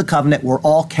tablets of the covenant, were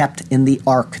all kept in the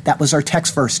ark. That was our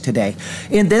text verse today.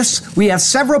 In this, we have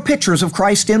several pictures of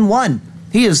Christ in one.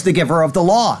 He is the giver of the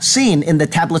law, seen in the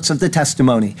tablets of the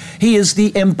testimony. He is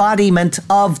the embodiment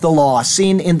of the law,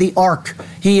 seen in the ark.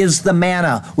 He is the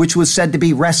manna, which was said to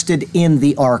be rested in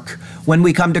the ark. When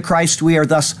we come to Christ, we are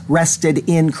thus rested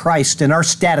in Christ, and our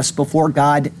status before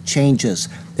God changes.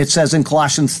 It says in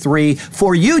Colossians 3,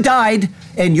 for you died,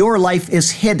 and your life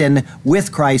is hidden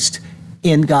with Christ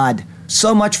in God.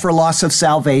 So much for loss of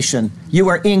salvation. You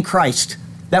are in Christ.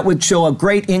 That would show a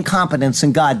great incompetence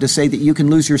in God to say that you can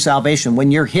lose your salvation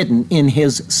when you're hidden in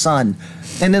his Son.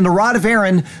 And in the rod of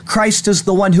Aaron, Christ is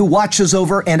the one who watches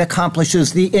over and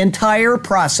accomplishes the entire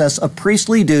process of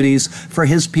priestly duties for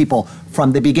his people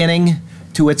from the beginning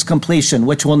to its completion,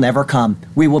 which will never come.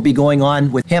 We will be going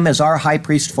on with him as our high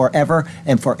priest forever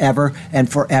and forever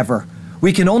and forever.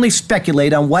 We can only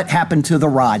speculate on what happened to the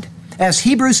rod, as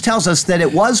Hebrews tells us that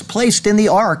it was placed in the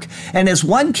ark, and as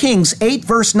 1 Kings 8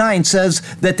 verse 9 says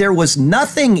that there was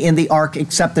nothing in the ark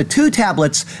except the 2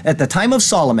 tablets at the time of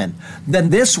Solomon,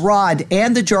 then this rod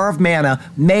and the jar of manna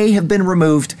may have been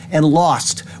removed and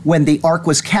lost when the ark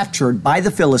was captured by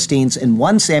the Philistines in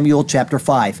 1 Samuel chapter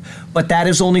 5. But that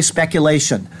is only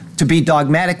speculation. To be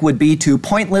dogmatic would be to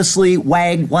pointlessly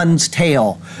wag one's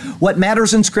tail. What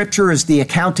matters in Scripture is the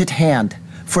account at hand.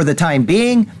 For the time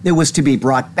being, it was to be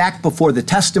brought back before the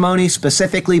testimony.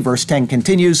 Specifically, verse 10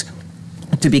 continues,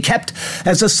 to be kept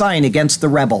as a sign against the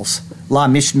rebels. La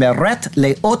mishmeret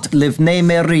leot livnei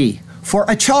meri. For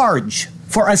a charge,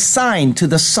 for a sign to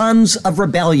the sons of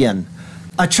rebellion.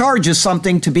 A charge is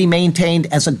something to be maintained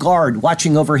as a guard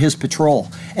watching over his patrol.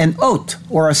 An ot,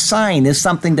 or a sign, is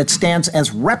something that stands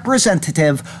as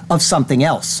representative of something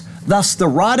else. Thus, the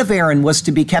rod of Aaron was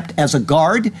to be kept as a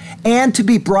guard and to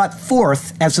be brought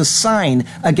forth as a sign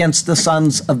against the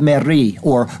sons of Meri,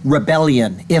 or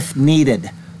rebellion, if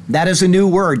needed. That is a new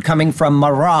word coming from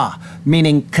marah,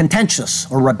 meaning contentious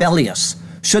or rebellious.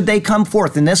 Should they come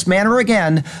forth in this manner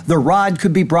again, the rod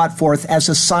could be brought forth as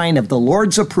a sign of the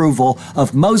Lord's approval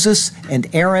of Moses and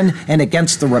Aaron and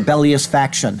against the rebellious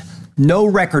faction. No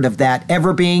record of that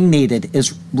ever being needed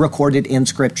is recorded in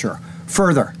Scripture.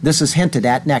 Further, this is hinted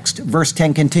at next. Verse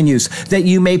 10 continues, that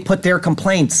you may put their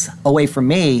complaints away from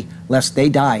me, lest they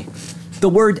die. The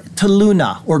word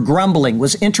taluna, or grumbling,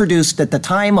 was introduced at the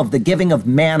time of the giving of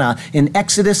manna in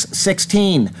Exodus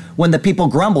 16, when the people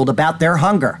grumbled about their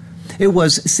hunger. It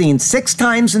was seen 6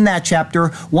 times in that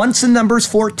chapter, once in Numbers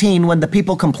 14 when the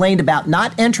people complained about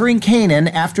not entering Canaan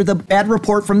after the bad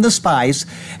report from the spies,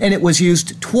 and it was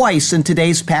used twice in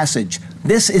today's passage.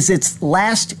 This is its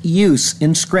last use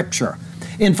in Scripture.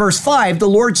 In verse 5, the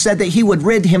Lord said that he would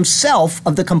rid himself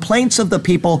of the complaints of the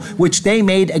people which they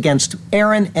made against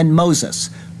Aaron and Moses.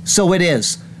 So it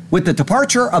is. With the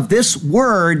departure of this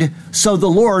word, so the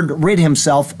Lord rid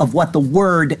himself of what the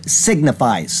word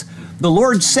signifies. The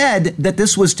Lord said that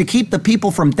this was to keep the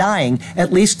people from dying,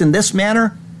 at least in this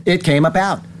manner. It came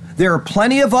about. There are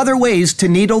plenty of other ways to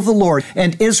needle the Lord,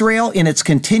 and Israel in its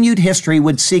continued history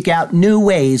would seek out new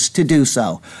ways to do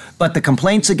so. But the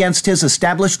complaints against his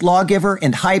established lawgiver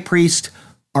and high priest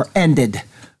are ended.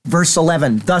 Verse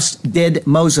 11, thus did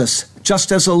Moses.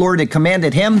 Just as the Lord had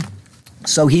commanded him,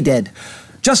 so he did.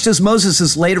 Just as Moses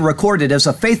is later recorded as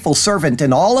a faithful servant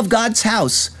in all of God's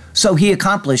house, So he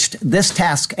accomplished this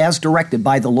task as directed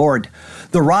by the Lord.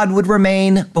 The rod would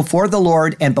remain before the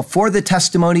Lord and before the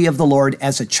testimony of the Lord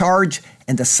as a charge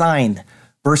and a sign.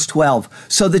 Verse 12,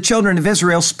 so the children of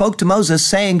Israel spoke to Moses,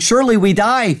 saying, surely we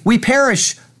die, we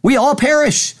perish, we all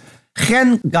perish.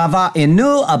 Chen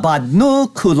gava'enu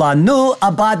abadnu kulanu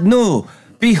abadnu.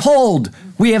 Behold,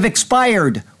 we have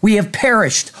expired, we have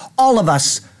perished, all of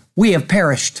us, we have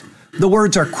perished. The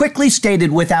words are quickly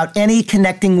stated without any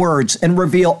connecting words and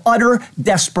reveal utter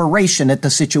desperation at the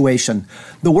situation.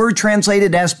 The word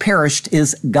translated as perished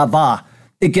is gava.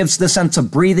 It gives the sense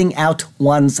of breathing out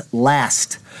one's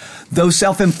last. Though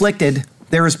self-inflicted,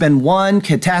 there has been one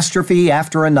catastrophe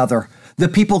after another. The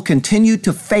people continue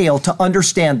to fail to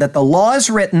understand that the law is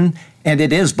written and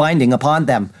it is binding upon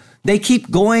them. They keep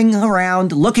going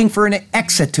around looking for an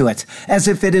exit to it, as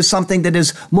if it is something that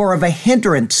is more of a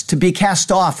hindrance to be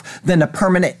cast off than a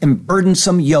permanent and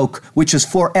burdensome yoke which is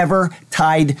forever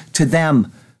tied to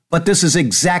them. But this is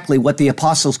exactly what the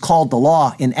apostles called the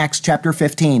law in Acts chapter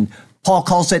 15. Paul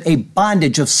calls it a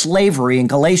bondage of slavery in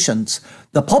Galatians.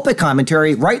 The pulpit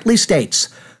commentary rightly states,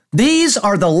 these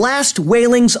are the last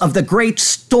wailings of the great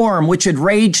storm which had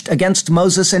raged against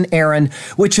Moses and Aaron,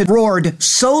 which had roared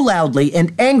so loudly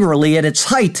and angrily at its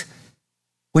height,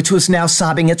 which was now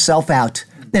sobbing itself out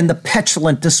in the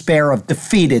petulant despair of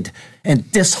defeated and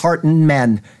disheartened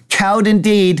men, cowed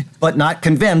indeed, but not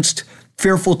convinced,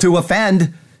 fearful to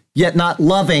offend, yet not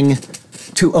loving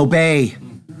to obey.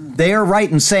 They are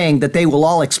right in saying that they will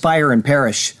all expire and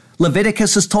perish.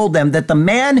 Leviticus has told them that the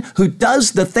man who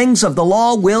does the things of the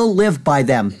law will live by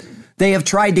them. They have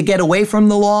tried to get away from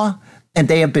the law, and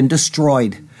they have been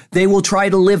destroyed. They will try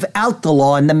to live out the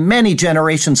law in the many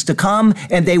generations to come,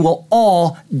 and they will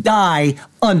all die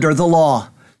under the law.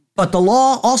 But the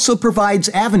law also provides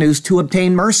avenues to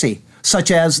obtain mercy,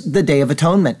 such as the Day of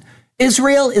Atonement.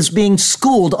 Israel is being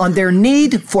schooled on their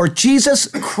need for Jesus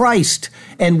Christ,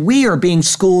 and we are being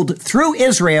schooled through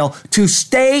Israel to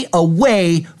stay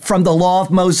away from the law of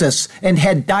Moses and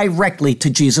head directly to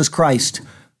Jesus Christ.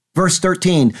 Verse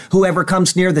 13, whoever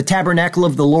comes near the tabernacle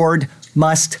of the Lord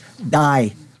must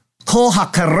die. Kol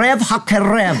hakarev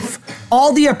hakarev.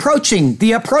 All the approaching.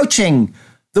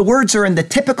 The words are in the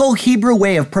typical Hebrew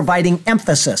way of providing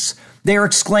emphasis. They are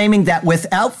exclaiming that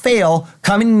without fail,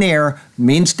 coming near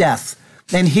means death.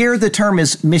 And here the term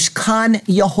is Mishkan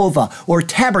Yehovah, or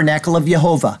Tabernacle of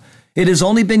Yehovah. It has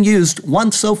only been used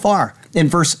once so far, in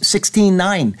verse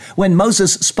 16:9, when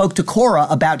Moses spoke to Korah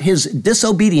about his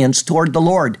disobedience toward the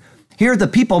Lord. Here the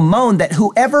people moan that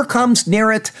whoever comes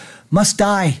near it must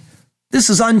die. This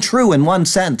is untrue in one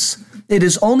sense. It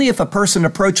is only if a person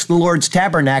approached the Lord's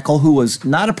tabernacle who was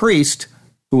not a priest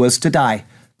who was to die.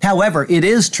 However, it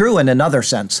is true in another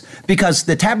sense, because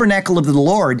the tabernacle of the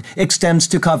Lord extends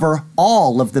to cover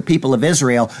all of the people of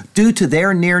Israel due to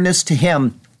their nearness to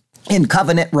him in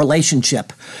covenant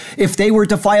relationship. If they were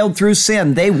defiled through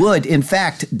sin, they would, in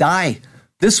fact, die.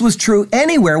 This was true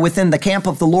anywhere within the camp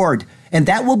of the Lord, and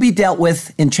that will be dealt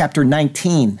with in chapter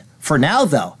 19. For now,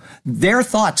 though, their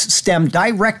thoughts stem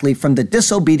directly from the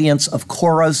disobedience of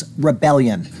Korah's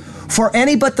rebellion. For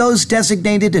any but those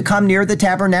designated to come near the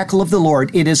tabernacle of the Lord,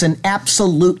 it is an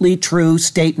absolutely true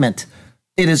statement.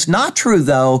 It is not true,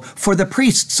 though, for the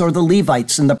priests or the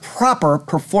Levites in the proper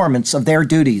performance of their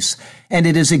duties. And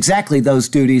it is exactly those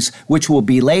duties which will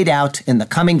be laid out in the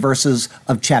coming verses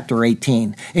of chapter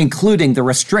 18, including the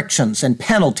restrictions and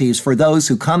penalties for those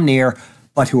who come near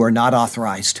but who are not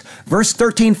authorized. Verse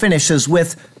 13 finishes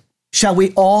with, shall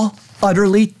we all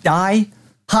utterly die?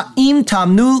 Ha'im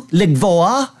tamnu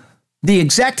ligvoah? The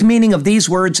exact meaning of these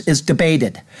words is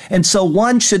debated, and so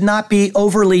one should not be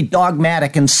overly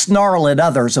dogmatic and snarl at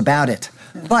others about it.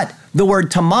 But the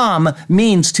word tamam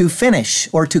means to finish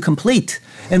or to complete,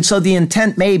 and so the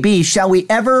intent may be, shall we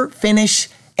ever finish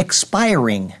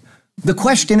expiring? The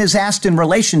question is asked in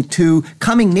relation to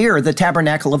coming near the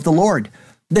tabernacle of the Lord.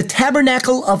 The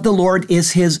tabernacle of the Lord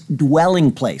is his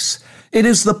dwelling place. It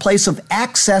is the place of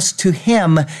access to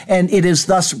him, and it is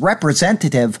thus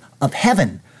representative of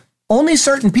heaven. Only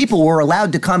certain people were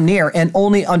allowed to come near, and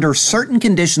only under certain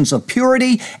conditions of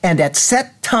purity and at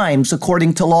set times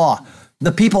according to law.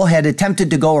 The people had attempted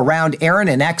to go around Aaron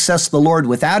and access the Lord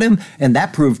without him, and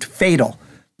that proved fatal.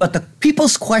 But the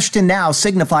people's question now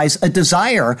signifies a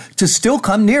desire to still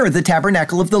come near the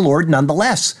tabernacle of the Lord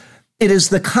nonetheless. It is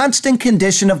the constant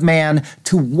condition of man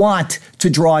to want to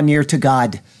draw near to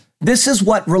God. This is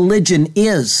what religion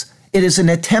is. It is an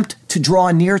attempt to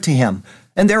draw near to him.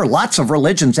 And there are lots of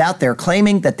religions out there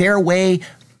claiming that their way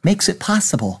makes it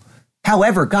possible.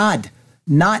 However, God,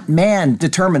 not man,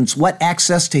 determines what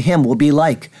access to him will be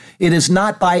like. It is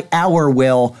not by our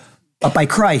will, but by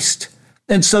Christ.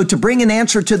 And so to bring an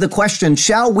answer to the question,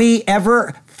 shall we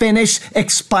ever finish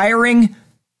expiring?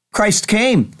 Christ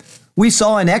came. We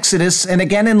saw in Exodus and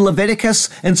again in Leviticus,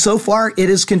 and so far it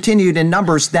is continued in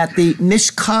Numbers, that the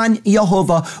Mishkan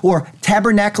Yehovah, or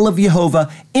Tabernacle of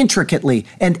Jehovah, intricately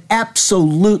and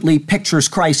absolutely pictures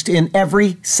Christ in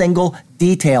every single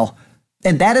detail.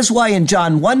 And that is why in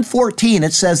John 1:14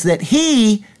 it says that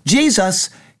he, Jesus,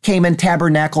 came and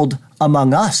tabernacled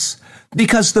among us.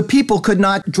 Because the people could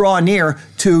not draw near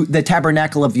to the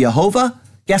Tabernacle of Jehovah,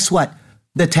 guess what?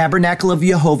 The Tabernacle of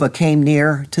Jehovah came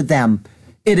near to them.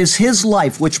 It is his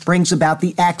life which brings about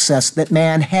the access that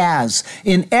man has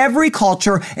in every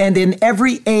culture and in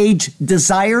every age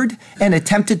desired and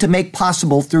attempted to make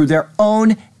possible through their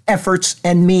own efforts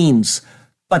and means.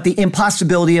 But the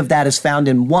impossibility of that is found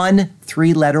in one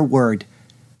 3-letter word: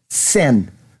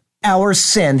 sin. Our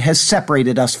sin has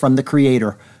separated us from the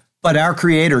Creator. But our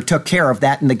Creator took care of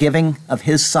that in the giving of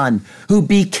his Son, who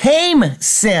became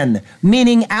sin,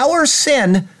 meaning our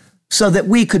sin, so that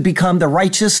we could become the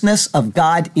righteousness of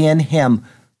God in him.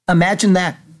 Imagine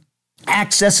that.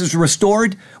 Access is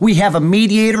restored. We have a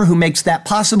mediator who makes that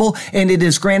possible, and it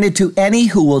is granted to any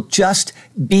who will just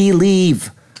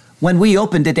believe. When we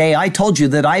opened today, I told you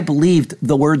that I believed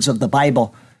the words of the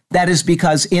Bible. That is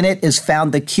because in it is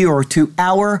found the cure to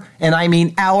our, and I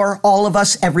mean our, all of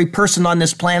us, every person on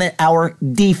this planet, our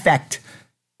defect.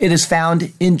 It is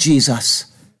found in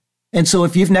Jesus. And so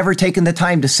if you've never taken the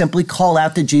time to simply call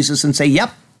out to Jesus and say,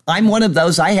 yep, I'm one of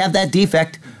those, I have that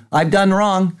defect, I've done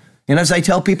wrong. And as I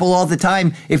tell people all the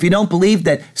time, if you don't believe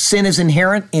that sin is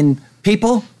inherent in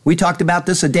people, we talked about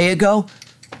this a day ago,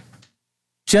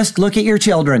 just look at your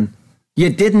children. You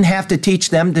didn't have to teach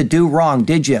them to do wrong,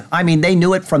 did you? I mean, they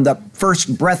knew it from the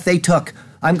first breath they took.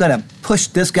 I'm going to push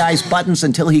this guy's buttons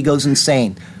until he goes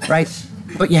insane, right?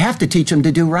 But you have to teach them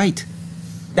to do right.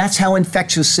 That's how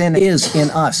infectious sin is in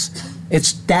us.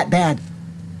 It's that bad.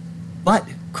 But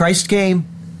Christ came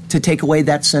to take away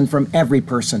that sin from every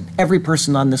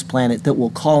person on this planet that will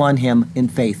call on him in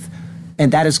faith.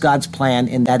 And that is God's plan,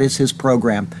 and that is his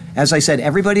program. As I said,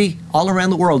 everybody all around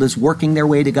the world is working their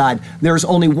way to God. There is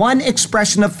only one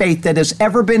expression of faith that has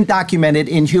ever been documented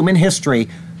in human history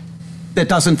that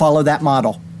doesn't follow that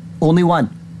model. Only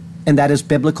one, and that is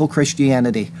biblical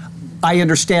Christianity. I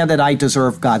understand that I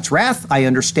deserve God's wrath. I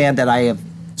understand that I have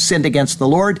sinned against the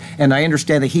Lord, and I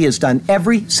understand that he has done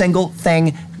every single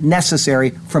thing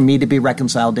necessary for me to be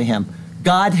reconciled to him.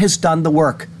 God has done the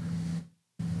work.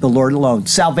 The Lord alone.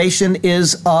 Salvation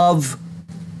is of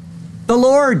the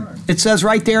Lord. It says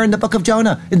right there in the book of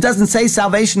Jonah. It doesn't say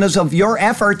salvation is of your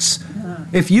efforts.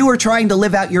 If you are trying to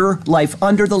live out your life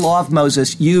under the law of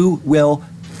Moses, you will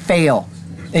fail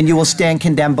and you will stand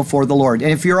condemned before the Lord. And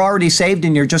if you're already saved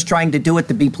and you're just trying to do it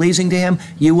to be pleasing to him,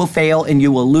 you will fail and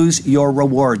you will lose your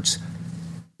rewards.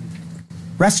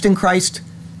 Rest in Christ,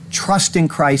 trust in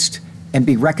Christ, and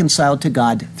be reconciled to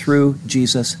God through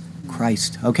Jesus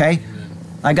Christ. Okay?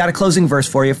 I got a closing verse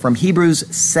for you from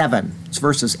Hebrews 7. It's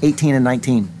verses 18 and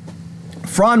 19.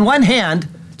 For on one hand,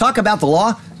 talk about the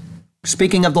law.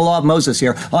 Speaking of the law of Moses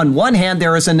here, on one hand,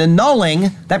 there is an annulling,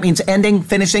 that means ending,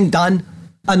 finishing, done,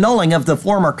 annulling of the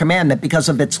former commandment because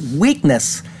of its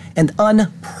weakness and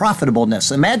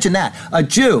unprofitableness. Imagine that. A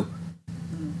Jew,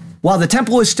 while the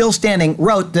temple is still standing,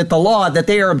 wrote that the law that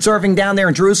they are observing down there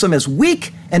in Jerusalem is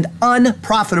weak and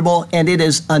unprofitable, and it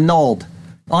is annulled.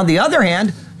 On the other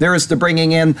hand, there is the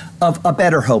bringing in of a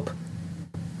better hope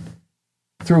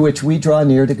through which we draw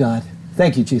near to God.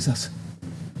 Thank you, Jesus.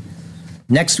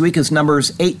 Next week is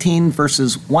Numbers 18,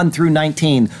 verses 1 through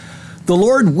 19. The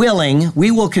Lord willing,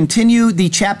 we will continue the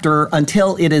chapter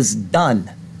until it is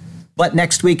done. But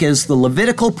next week is the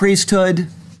Levitical priesthood.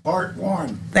 Part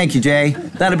 1. Thank you, Jay.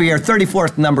 That'll be our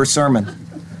 34th number sermon.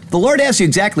 The Lord has you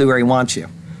exactly where he wants you.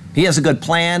 He has a good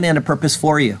plan and a purpose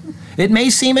for you. It may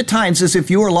seem at times as if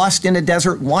you are lost in a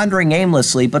desert, wandering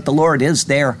aimlessly, but the Lord is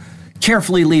there,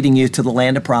 carefully leading you to the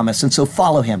land of promise. And so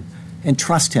follow him and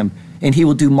trust him, and he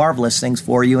will do marvelous things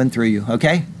for you and through you,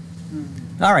 okay?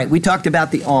 All right, we talked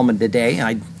about the almond today.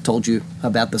 I told you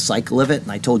about the cycle of it,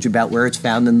 and I told you about where it's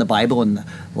found in the Bible, and the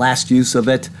last use of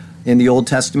it in the Old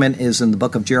Testament is in the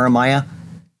book of Jeremiah.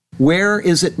 Where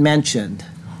is it mentioned,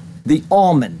 the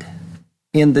almond,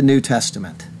 in the New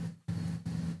Testament?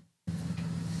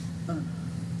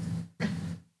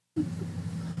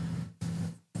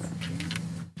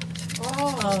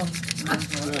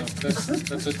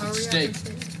 That's a steak.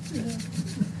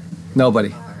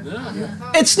 Nobody.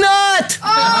 It's not!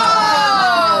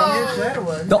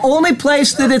 The only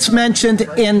place that it's mentioned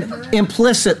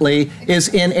implicitly is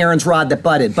in Aaron's rod that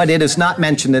budded, but it is not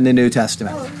mentioned in the New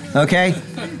Testament. Okay?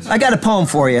 I got a poem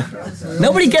for you.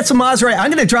 Nobody gets a Maserati.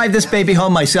 I'm going to drive this baby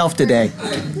home myself today.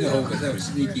 No, but that was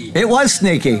sneaky. It was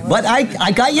sneaky, but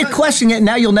I got you questioning it.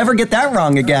 Now you'll never get that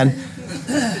wrong again.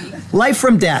 Life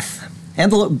from death.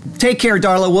 And take care,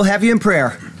 Darla. We'll have you in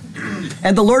prayer.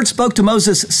 And the Lord spoke to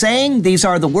Moses, saying, these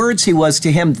are the words he was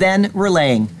to him then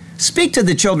relaying. Speak to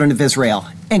the children of Israel,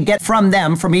 and get from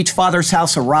them, from each father's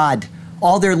house, a rod.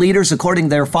 All their leaders according to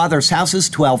their father's houses,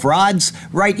 12 rods.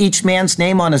 Write each man's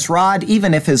name on his rod,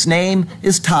 even if his name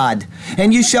is Todd.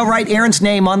 And you shall write Aaron's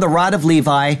name on the rod of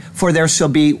Levi, for there shall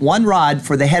be one rod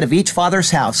for the head of each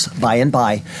father's house by and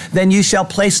by. Then you shall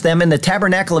place them in the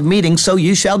tabernacle of meeting, so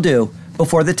you shall do,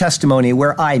 before the testimony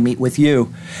where I meet with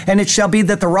you. And it shall be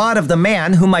that the rod of the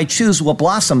man whom I choose will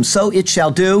blossom, so it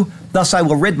shall do. Thus I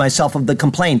will rid myself of the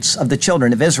complaints of the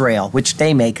children of Israel, which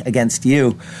they make against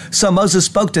you. So Moses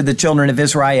spoke to the children of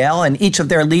Israel, and each of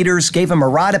their leaders gave him a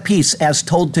rod apiece, as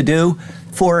told to do.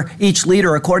 For each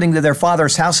leader according to their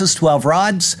father's houses, 12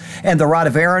 rods, and the rod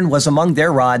of Aaron was among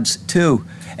their rods too.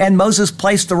 And Moses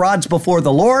placed the rods before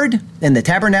the Lord in the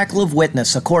tabernacle of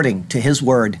witness, according to his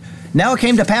word. Now it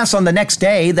came to pass on the next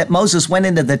day that Moses went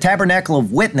into the tabernacle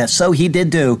of witness, so he did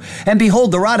do. And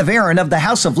behold, the rod of Aaron of the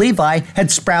house of Levi had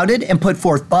sprouted and put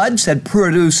forth buds, had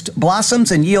produced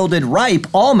blossoms, and yielded ripe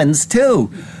almonds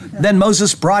too. Then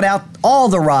Moses brought out all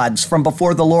the rods from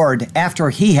before the Lord, after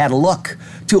he had a look,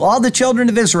 to all the children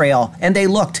of Israel. And they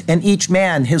looked, and each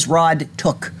man his rod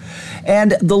took.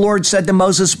 And the Lord said to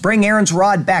Moses, bring Aaron's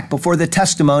rod back before the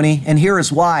testimony, and here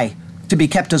is why. To be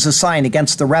kept as a sign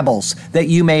against the rebels, that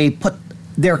you may put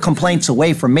their complaints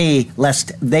away from me,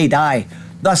 lest they die.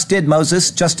 Thus did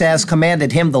Moses, just as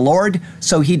commanded him the Lord,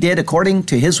 so he did according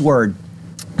to his word.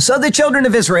 So the children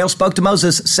of Israel spoke to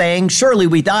Moses, saying, surely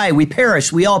we die, we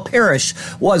perish, we all perish,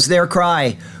 was their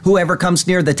cry. Whoever comes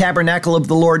near the tabernacle of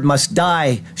the Lord must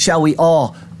die. Shall we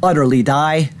all utterly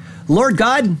die? Lord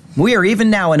God, we are even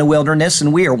now in a wilderness,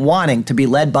 and we are wanting to be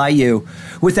led by you.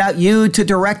 Without you to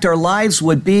direct our lives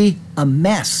would be a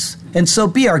mess. And so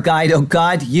be our guide, O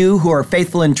God, you who are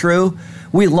faithful and true.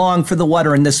 We long for the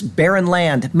water in this barren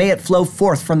land. May it flow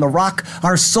forth from the rock,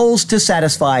 our souls to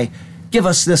satisfy. Give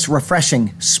us this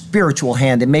refreshing spiritual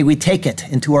hand, and may we take it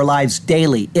into our lives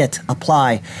daily, it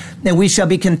apply. And we shall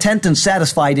be content and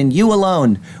satisfied in you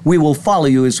alone. We will follow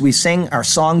you as we sing our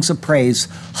songs of praise.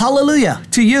 Hallelujah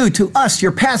to you, to us,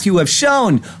 your path you have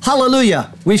shown.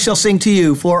 Hallelujah, we shall sing to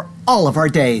you for all of our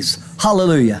days.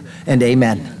 Hallelujah and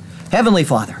amen. Heavenly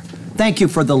Father, thank you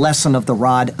for the lesson of the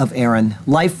rod of Aaron,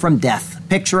 life from death,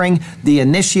 picturing the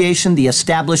initiation, the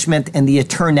establishment, and the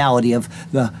eternality of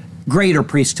the greater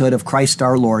priesthood of Christ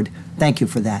our Lord. Thank you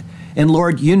for that. And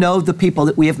Lord, you know the people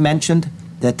that we have mentioned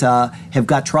that have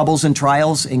got troubles and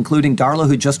trials, including Darla,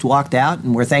 who just walked out.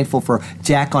 And we're thankful for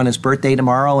Jack on his birthday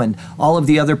tomorrow, and all of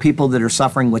the other people that are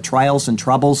suffering with trials and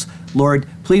troubles. Lord,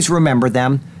 please remember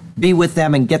them. Be with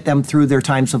them and get them through their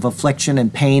times of affliction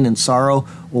and pain and sorrow,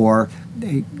 or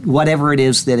whatever it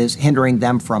is that is hindering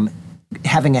them from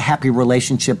having a happy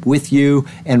relationship with you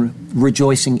and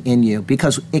rejoicing in you,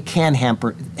 because it can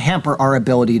hamper our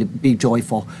ability to be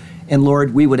joyful. And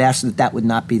Lord, we would ask that that would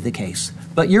not be the case.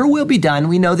 But your will be done.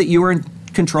 We know that you are in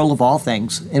control of all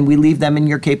things, and we leave them in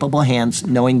your capable hands,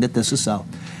 knowing that this is so.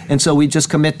 And so we just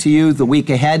commit to you the week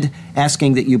ahead,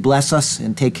 asking that you bless us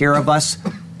and take care of us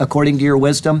according to your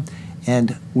wisdom.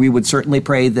 And we would certainly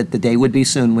pray that the day would be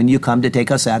soon when you come to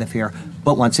take us out of here.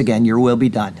 But once again, your will be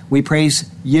done. We praise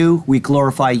you, we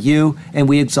glorify you, and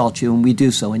we exalt you, and we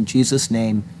do so in Jesus'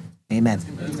 name. Amen.